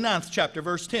the 49th chapter,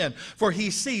 verse 10, "For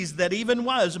he sees that even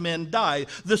wise men die.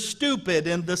 The stupid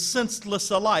and the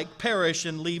senseless alike perish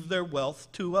and leave their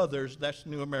wealth to others." That's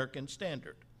New American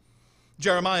Standard.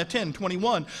 Jeremiah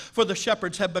 10:21, "For the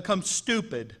shepherds have become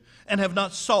stupid and have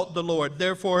not sought the Lord.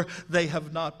 Therefore they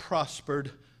have not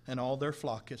prospered, and all their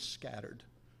flock is scattered."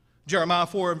 Jeremiah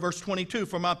 4 and verse 22,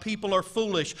 "For my people are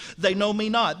foolish. They know me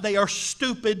not. They are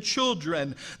stupid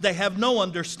children. They have no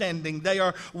understanding. They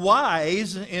are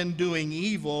wise in doing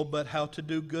evil, but how to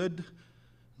do good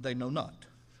they know not."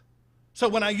 So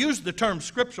when I use the term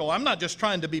scriptural, I'm not just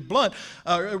trying to be blunt,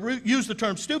 use the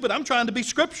term stupid. I'm trying to be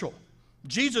scriptural.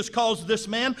 Jesus calls this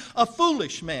man a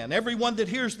foolish man. "Everyone that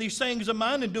hears these sayings of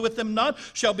mine and doeth them not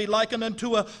shall be likened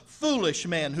unto a foolish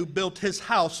man who built his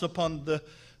house upon the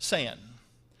sand."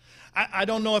 I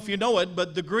don't know if you know it,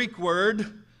 but the Greek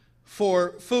word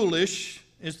for foolish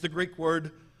is the Greek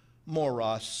word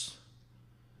moros.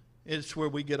 It's where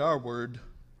we get our word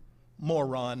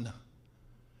moron.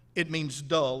 It means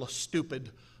dull, a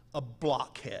stupid, a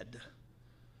blockhead,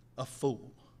 a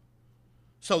fool.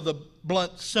 So the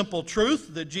blunt, simple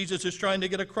truth that Jesus is trying to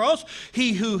get across,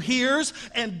 he who hears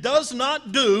and does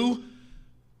not do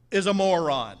is a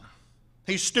moron.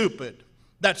 He's stupid.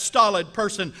 That stolid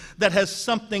person that has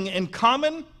something in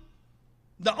common,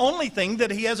 the only thing that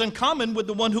he has in common with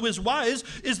the one who is wise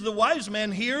is the wise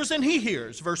man hears and he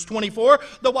hears. Verse 24,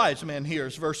 the wise man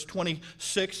hears. Verse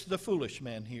 26, the foolish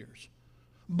man hears.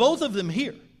 Both of them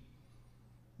hear,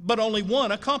 but only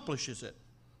one accomplishes it.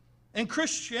 And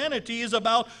Christianity is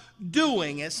about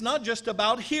doing. It's not just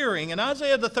about hearing. In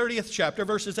Isaiah the 30th chapter,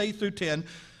 verses 8 through 10,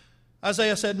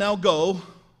 Isaiah said, "Now go,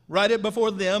 write it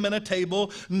before them in a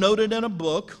table, note it in a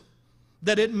book,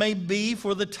 that it may be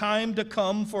for the time to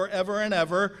come forever and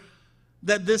ever,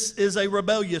 that this is a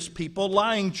rebellious people,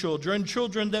 lying children,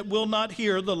 children that will not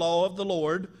hear the law of the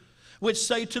Lord, which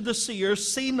say to the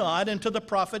seers, see not, and to the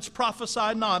prophets,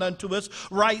 prophesy not unto us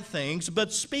right things,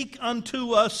 but speak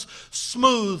unto us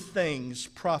smooth things,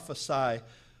 prophesy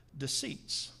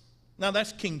deceits." Now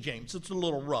that's King James. It's a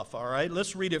little rough, all right?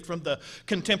 Let's read it from the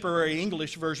contemporary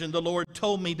English version. "The Lord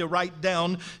told me to write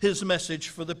down his message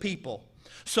for the people,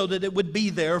 so that it would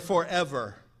be there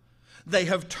forever. They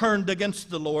have turned against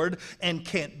the Lord and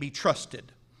can't be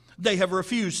trusted. They have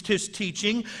refused his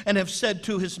teaching and have said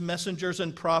to his messengers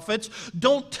and prophets,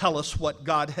 don't tell us what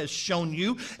God has shown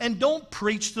you, and don't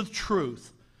preach the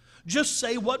truth. Just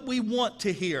say what we want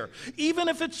to hear, even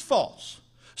if it's false.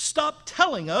 Stop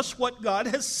telling us what God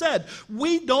has said.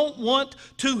 We don't want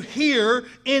to hear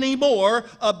anymore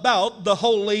about the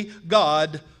holy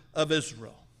God of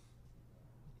Israel."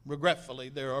 Regretfully,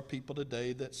 there are people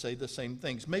today that say the same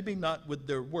things. Maybe not with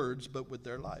their words, but with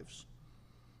their lives.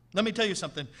 Let me tell you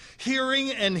something.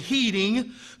 Hearing and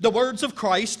heeding the words of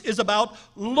Christ is about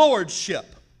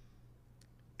lordship.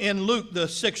 In Luke, the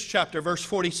 6th chapter, verse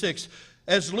 46,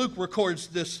 as Luke records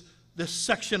this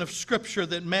section of Scripture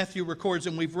that Matthew records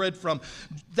and we've read from,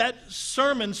 that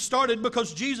sermon started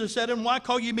because Jesus said, "And why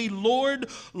call ye me Lord,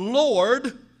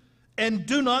 Lord, and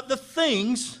do not the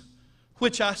things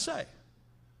which I say?"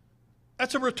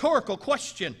 That's a rhetorical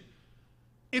question.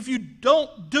 If you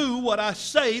don't do what I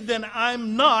say, then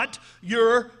I'm not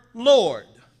your Lord.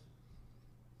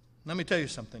 Let me tell you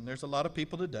something. There's a lot of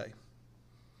people today,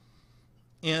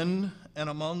 in and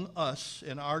among us,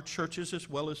 in our churches as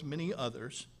well as many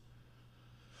others,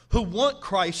 who want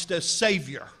Christ as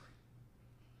Savior.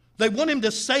 They want him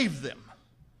to save them,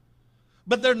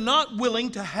 but they're not willing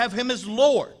to have him as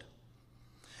Lord.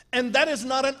 And that is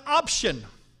not an option.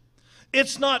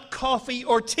 It's not coffee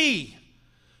or tea.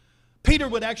 Peter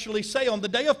would actually say on the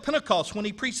day of Pentecost, when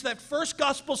he preached that first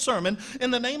gospel sermon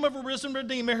in the name of a risen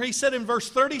Redeemer, he said in verse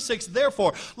 36,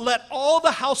 "Therefore, let all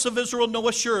the house of Israel know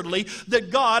assuredly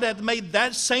that God hath made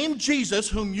that same Jesus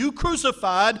whom you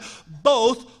crucified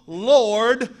both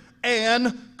Lord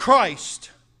and Christ."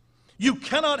 You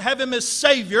cannot have him as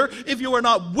Savior if you are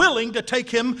not willing to take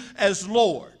him as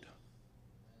Lord.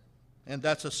 And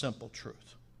that's a simple truth.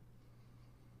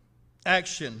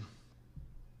 Action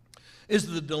is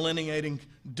the delineating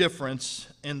difference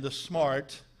in the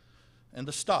smart and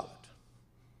the stolid.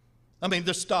 I mean,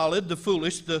 the stolid, the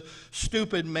foolish, the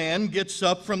stupid man gets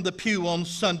up from the pew on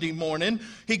Sunday morning.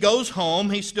 He goes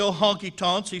home. He still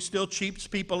honky-tonks. He still cheats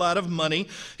people out of money.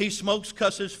 He smokes,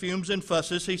 cusses, fumes, and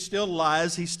fusses. He still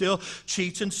lies. He still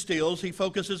cheats and steals. He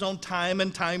focuses on time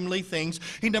and timely things.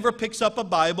 He never picks up a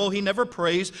Bible. He never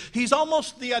prays. He's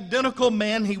almost the identical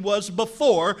man he was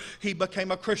before he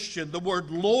became a Christian. The word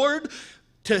Lord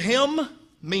to him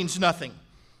means nothing.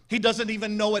 He doesn't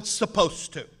even know it's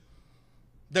supposed to.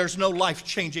 There's no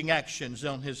life-changing actions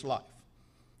on his life.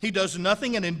 He does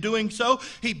nothing, and in doing so,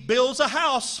 he builds a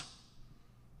house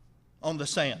on the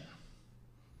sand,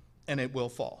 and it will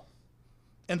fall.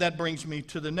 And that brings me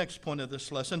to the next point of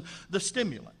this lesson, the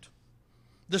stimulant.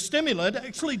 The stimulant,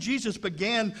 actually, Jesus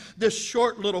began this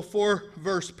short little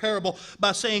 4-verse parable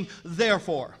by saying,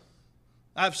 therefore.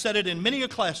 I've said it in many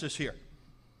classes here,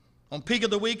 on Peak of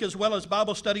the Week as well as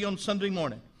Bible study on Sunday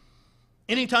morning.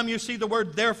 Anytime you see the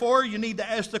word therefore, you need to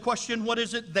ask the question, what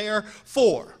is it there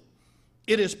for?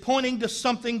 It is pointing to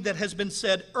something that has been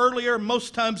said earlier,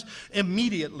 most times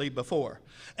immediately before.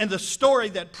 And the story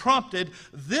that prompted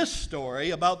this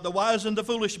story about the wise and the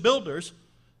foolish builders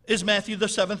is Matthew the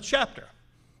 7th chapter,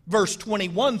 verse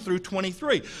 21 through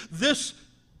 23. This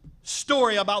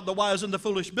story about the wise and the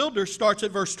foolish builders starts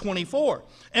at verse 24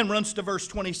 and runs to verse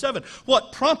 27.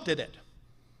 What prompted it?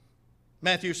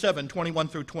 Matthew 7, 21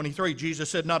 through 23, Jesus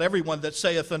said, not everyone that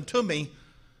saith unto me,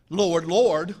 Lord,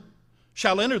 Lord,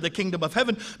 shall enter the kingdom of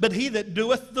heaven, but he that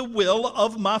doeth the will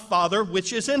of my Father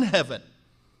which is in heaven.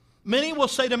 Many will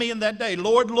say to me in that day,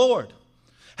 Lord, Lord,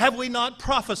 have we not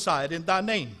prophesied in thy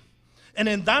name? And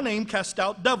in thy name cast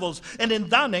out devils, and in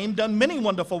thy name done many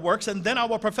wonderful works. And then I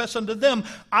will profess unto them,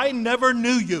 I never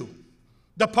knew you.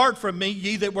 Depart from me,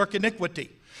 ye that work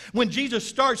iniquity. When Jesus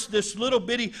starts this little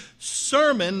bitty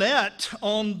sermonette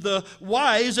on the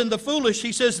wise and the foolish,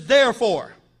 he says,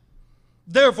 Therefore,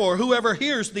 whoever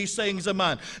hears these sayings of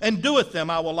mine and doeth them,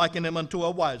 I will liken him unto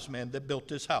a wise man that built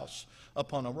his house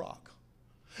upon a rock.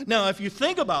 Now, if you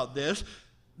think about this,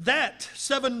 that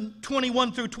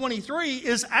 7:21 through 23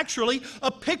 is actually a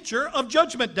picture of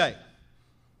Judgment Day.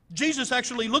 Jesus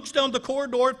actually looks down the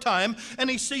corridor of time and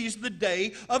he sees the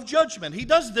day of judgment. He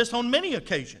does this on many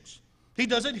occasions. He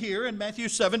does it here in Matthew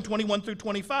 7:21 through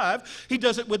 25. He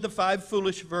does it with the 5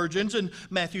 foolish virgins in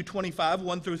Matthew 25,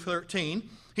 1 through 13.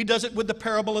 He does it with the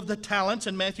parable of the talents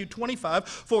in Matthew 25,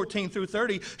 14 through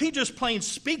 30. He just plain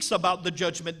speaks about the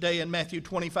judgment day in Matthew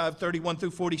 25, 31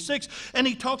 through 46. And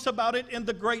he talks about it in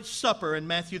the Great Supper in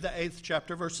Matthew the 8th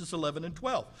chapter, verses 11 and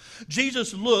 12.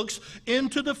 Jesus looks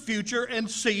into the future and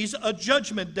sees a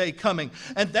judgment day coming.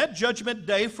 And that judgment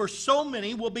day for so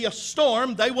many will be a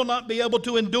storm they will not be able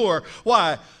to endure.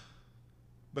 Why?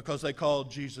 Because they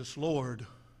called Jesus Lord,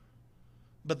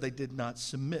 but they did not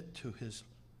submit to his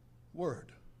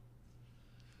word.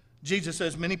 Jesus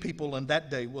says many people in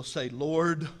that day will say,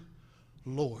 Lord,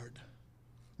 Lord.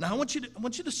 Now I want you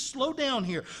to slow down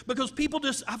here, because people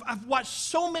I've watched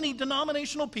so many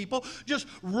denominational people just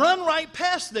run right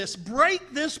past this.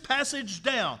 Break this passage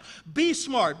down. Be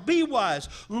smart, be wise.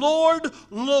 Lord,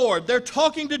 Lord. They're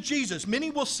talking to Jesus. Many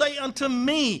will say unto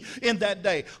me in that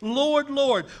day, Lord,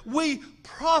 Lord, we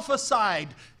prophesied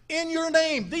in your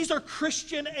name. These are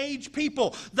Christian age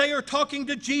people. They are talking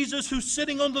to Jesus, who's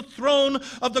sitting on the throne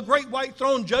of the great white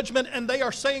throne judgment, and they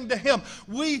are saying to him,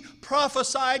 we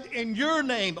prophesied in your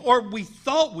name, or we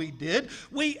thought we did.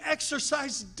 We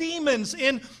exorcised demons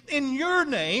in your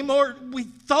name, or we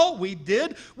thought we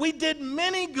did. We did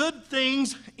many good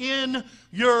things in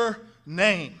your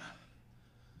name.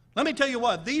 Let me tell you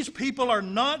what, these people are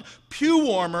not pew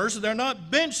warmers, they're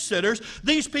not bench sitters.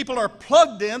 These people are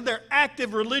plugged in, they're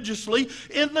active religiously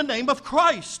in the name of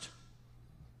Christ.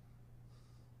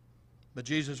 But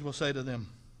Jesus will say to them,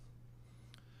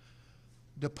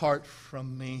 depart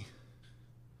from me.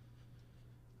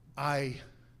 I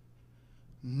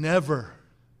never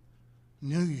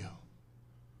knew you.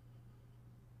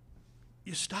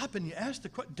 You stop and you ask the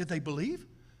question, did they believe?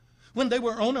 When they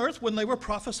were on earth, when they were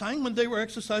prophesying, when they were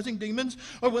exorcising demons,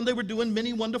 or when they were doing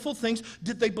many wonderful things,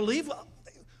 did they believe? Well,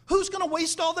 who's going to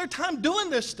waste all their time doing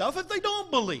this stuff if they don't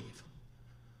believe?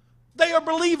 They are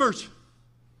believers.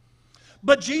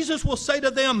 But Jesus will say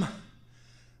to them,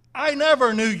 I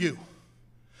never knew you.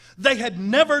 They had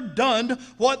never done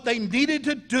what they needed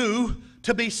to do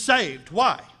to be saved.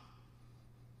 Why?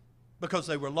 Because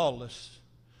they were lawless.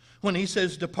 When he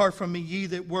says, depart from me, ye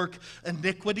that work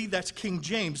iniquity, that's King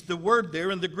James. The word there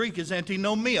in the Greek is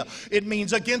antinomia. It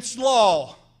means against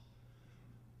law.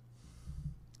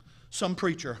 Some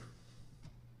preacher,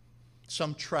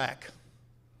 some track,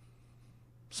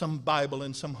 some Bible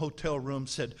in some hotel room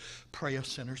said, pray a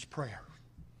sinner's prayer.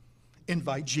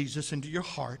 Invite Jesus into your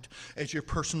heart as your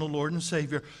personal Lord and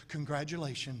Savior.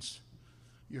 Congratulations,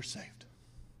 you're saved.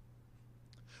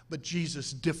 But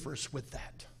Jesus differs with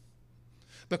that.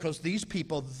 Because these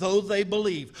people, though they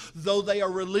believe, though they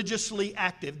are religiously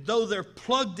active, though they're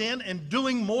plugged in and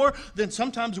doing more than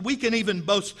sometimes we can even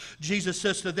boast, Jesus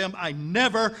says to them, I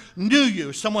never knew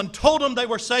you. Someone told them they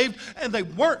were saved and they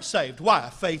weren't saved. Why?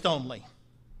 Faith only.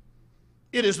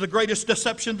 It is the greatest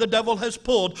deception the devil has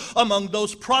pulled among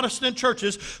those Protestant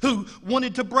churches who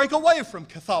wanted to break away from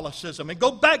Catholicism and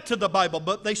go back to the Bible,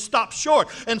 but they stopped short.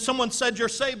 And someone said, you're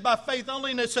saved by faith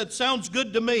only, and they said, sounds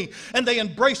good to me. And they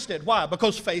embraced it. Why?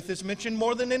 Because faith is mentioned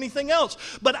more than anything else.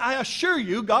 But I assure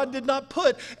you, God did not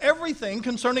put everything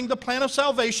concerning the plan of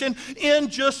salvation in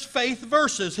just faith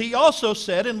verses. He also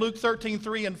said in Luke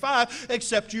 13:3 and 5,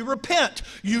 except you repent,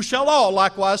 you shall all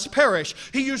likewise perish.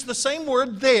 He used the same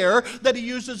word there that he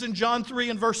uses in John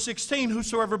 3 and verse 16,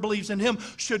 whosoever believes in him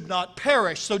should not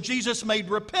perish. So Jesus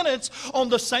made repentance on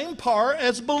the same par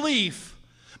as belief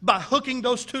by hooking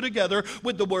those two together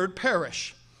with the word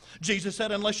perish. Jesus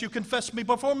said, unless you confess me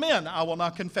before men, I will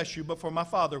not confess you before my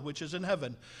Father which is in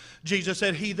heaven. Jesus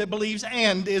said, he that believes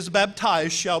and is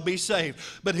baptized shall be saved,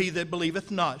 but he that believeth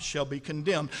not shall be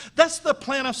condemned. That's the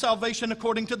plan of salvation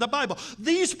according to the Bible.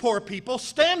 These poor people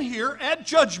stand here at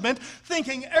judgment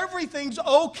thinking everything's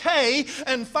okay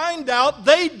and find out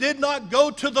they did not go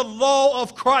to the law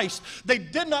of Christ. They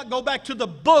did not go back to the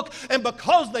book, and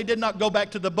because they did not go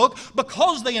back to the book,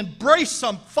 because they embraced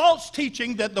some false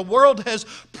teaching that the world has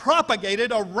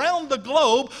propagated around the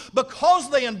globe. Because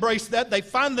they embrace that, they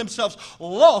find themselves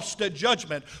lost at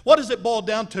judgment. What does it boil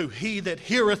down to? He that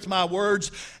heareth my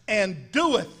words and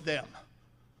doeth them,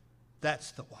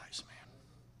 that's the wise man.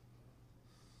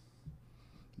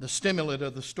 The stimulant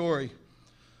of the story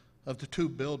of the two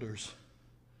builders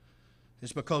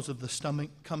is because of the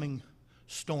coming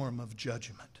storm of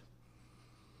judgment.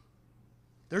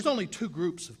 There's only two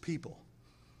groups of people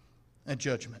at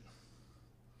judgment: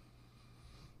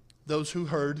 those who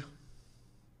heard,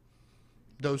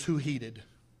 those who heeded,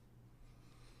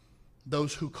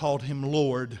 those who called him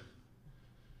Lord,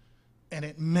 and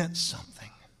it meant something.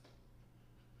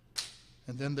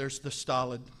 And then there's the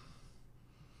stolid,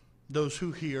 those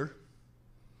who hear,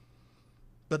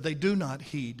 but they do not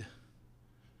heed.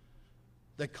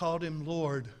 They called him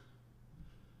Lord,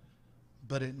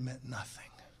 but it meant nothing.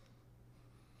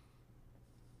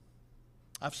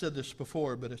 I've said this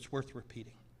before, but it's worth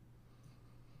repeating.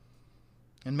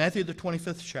 In Matthew, the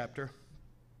 25th chapter,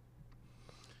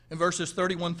 in verses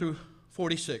 31 through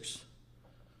 46,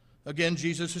 again,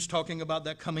 Jesus is talking about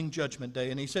that coming judgment day.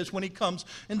 And he says, when he comes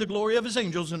in the glory of his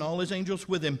angels and all his angels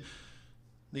with him,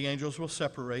 the angels will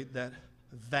separate that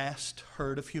vast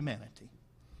herd of humanity.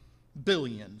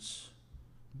 Billions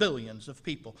of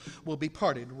people will be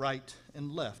parted right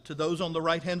and left. To those on the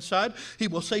right-hand side, he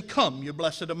will say, come, you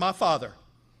blessed of my Father.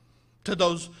 To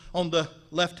those on the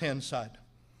left-hand side,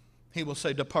 he will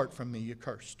say, depart from me, you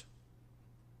cursed.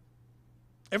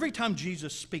 Every time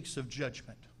Jesus speaks of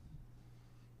judgment,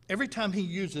 every time he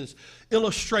uses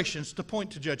illustrations to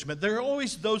point to judgment, there are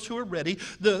always those who are ready,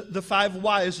 the 5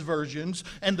 wise virgins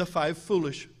and the 5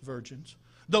 foolish virgins.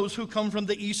 Those who come from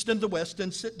the east and the west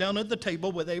and sit down at the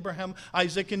table with Abraham,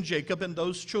 Isaac, and Jacob, and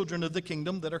those children of the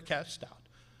kingdom that are cast out.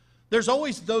 There's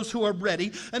always those who are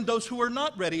ready and those who are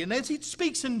not ready. And as he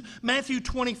speaks in Matthew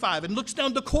 25 and looks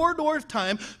down the corridor of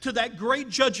time to that great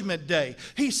judgment day,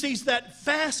 he sees that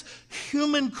vast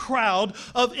human crowd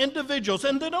of individuals,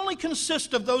 and that only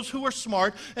consists of those who are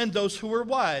smart and those who are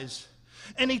wise.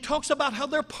 And he talks about how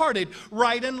they're parted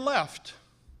right and left.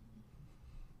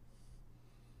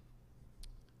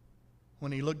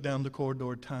 When he looked down the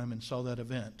corridor of time and saw that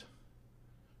event,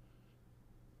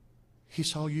 he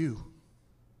saw you.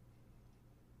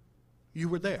 You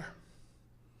were there.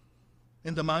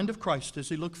 In the mind of Christ, as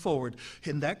he looked forward,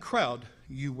 in that crowd,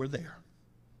 you were there.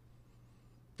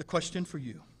 The question for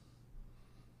you: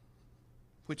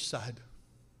 which side?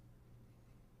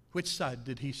 Which side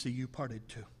did he see you parted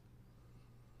to?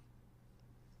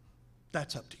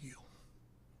 That's up to you.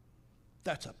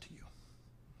 That's up to you.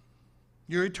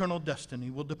 Your eternal destiny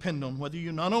will depend on whether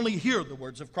you not only hear the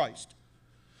words of Christ,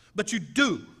 but you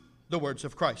do the words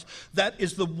of Christ. That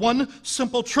is the one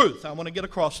simple truth I want to get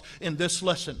across in this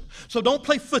lesson. So don't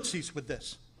play footsies with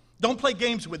this. Don't play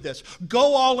games with this.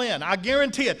 Go all in. I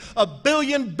guarantee it. A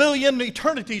billion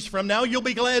eternities from now, you'll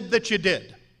be glad that you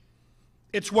did.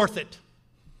 It's worth it.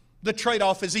 The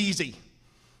trade-off is easy.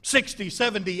 60,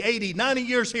 70, 80, 90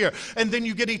 years here, and then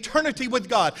you get eternity with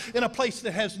God in a place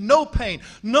that has no pain,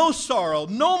 no sorrow,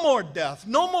 no more death,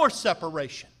 no more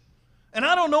separation. And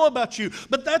I don't know about you,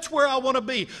 but that's where I want to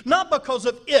be. Not because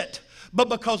of it, but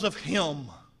because of him.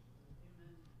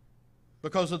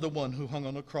 Because of the one who hung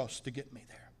on the cross to get me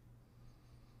there.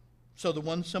 So the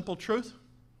one simple truth: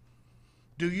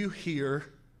 do you hear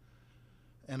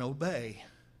and obey,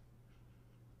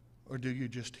 or do you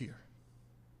just hear?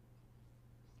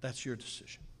 That's your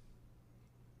decision.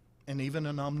 And even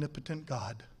an omnipotent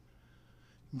God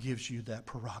gives you that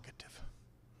prerogative.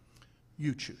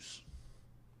 You choose.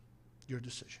 Your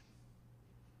decision.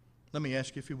 Let me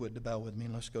ask you, if you would, to bow with me,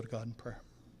 and let's go to God in prayer.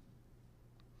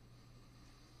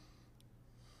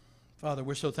 Father,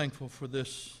 we're so thankful for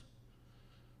this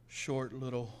short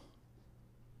little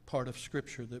part of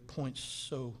Scripture that points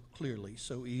so clearly,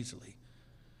 so easily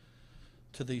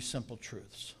to these simple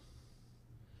truths.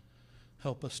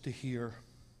 Help us to hear.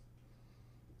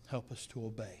 Help us to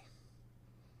obey.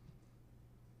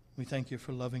 We thank you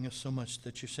for loving us so much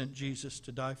that you sent Jesus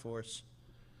to die for us.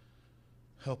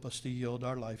 Help us to yield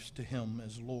our lives to him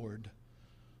as Lord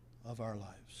of our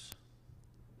lives.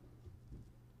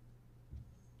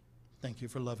 Thank you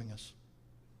for loving us.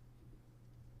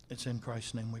 It's in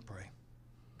Christ's name we pray.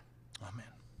 Amen.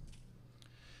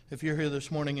 If you're here this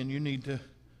morning and you need to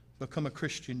become a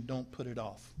Christian, don't put it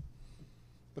off.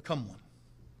 Become one.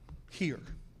 Here.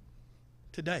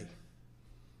 Today.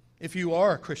 If you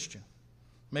are a Christian,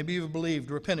 maybe you've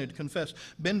believed, repented, confessed,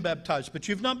 been baptized, but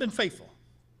you've not been faithful,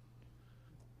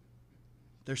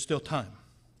 there's still time.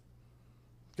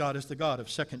 God is the God of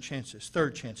second chances,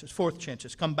 third chances, fourth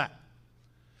chances. Come back.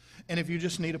 And if you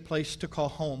just need a place to call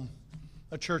home,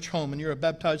 a church home and you're a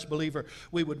baptized believer,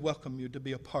 we would welcome you to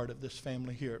be a part of this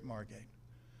family here at Margate.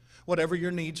 Whatever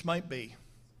your needs might be,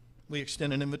 we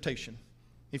extend an invitation.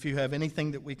 If you have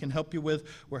anything that we can help you with,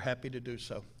 we're happy to do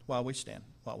so while we stand,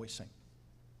 while we sing.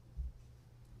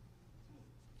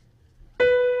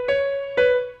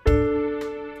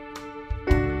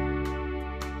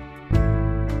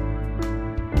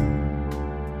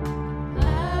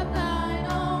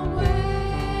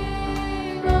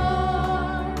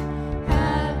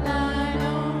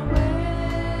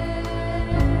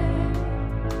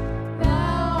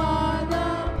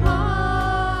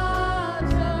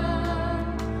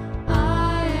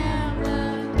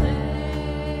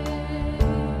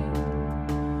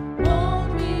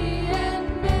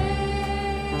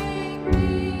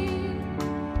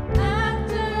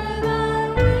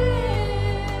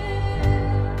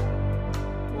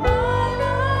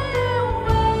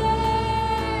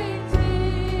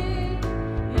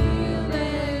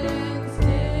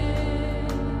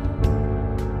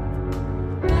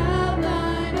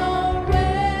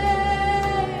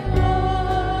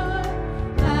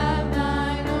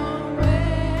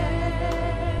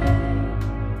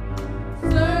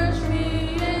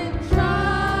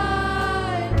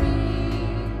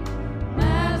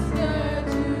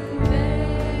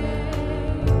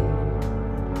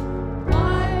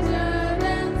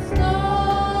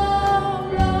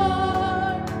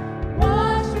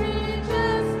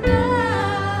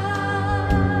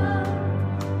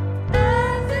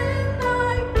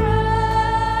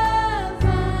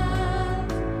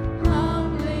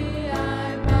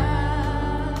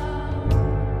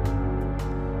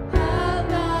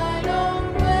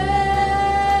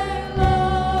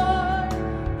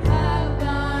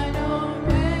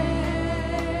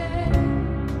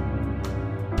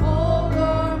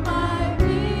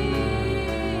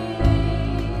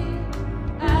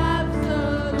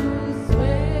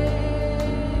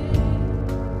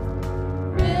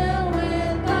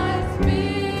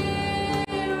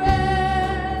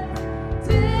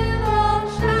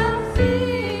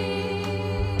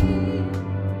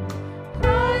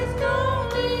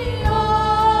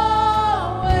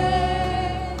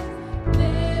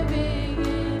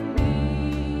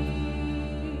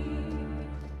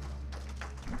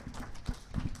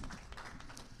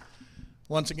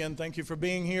 Once again, thank you for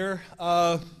being here.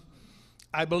 I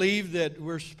believe that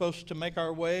we're supposed to make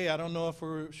our way. I don't know if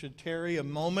we should tarry a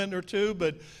moment or two,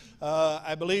 but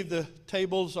I believe the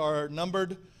tables are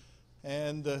numbered,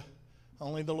 and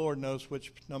only the Lord knows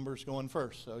which number's going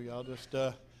first. So y'all just,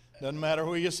 doesn't matter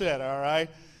who you sit, all right?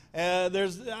 I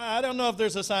don't know if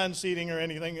there's assigned seating or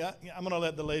anything. I'm going to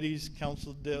let the ladies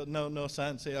council do. No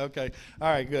assigned seating. Okay. All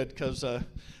right, good, because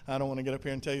I don't want to get up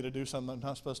here and tell you to do something I'm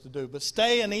not supposed to do. But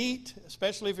stay and eat,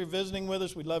 especially if you're visiting with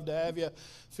us. We'd love to have you,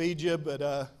 feed you,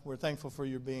 but we're thankful for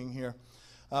your being here.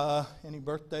 Any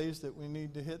birthdays that we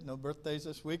need to hit? No birthdays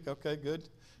this week? Okay, good.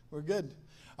 We're good.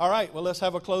 All right, well, let's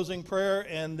have a closing prayer,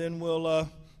 and then we'll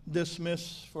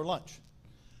dismiss for lunch.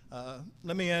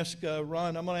 Let me ask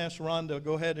Ron. I'm going to ask Ron to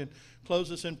go ahead and close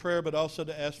us in prayer, but also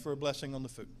to ask for a blessing on the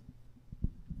food.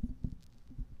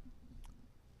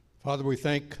 Father, we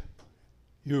thank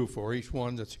you for each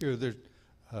one that's here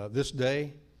this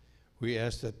day. We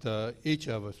ask that each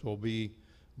of us will be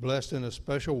blessed in a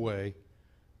special way,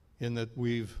 in that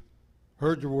we've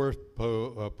heard your word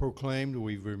proclaimed,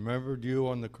 we've remembered you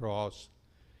on the cross,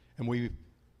 and we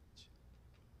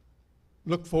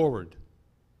look forward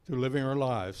to living our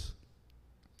lives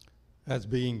as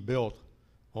being built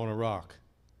on a rock,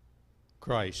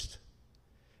 Christ.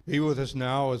 Be with us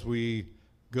now as we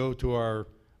go to our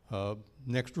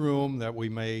next room, that we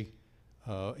may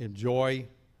enjoy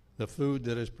the food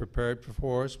that is prepared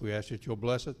for us. We ask that you'll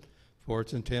bless it for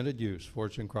its intended use. For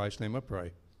it's in Christ's name I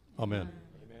pray. Amen.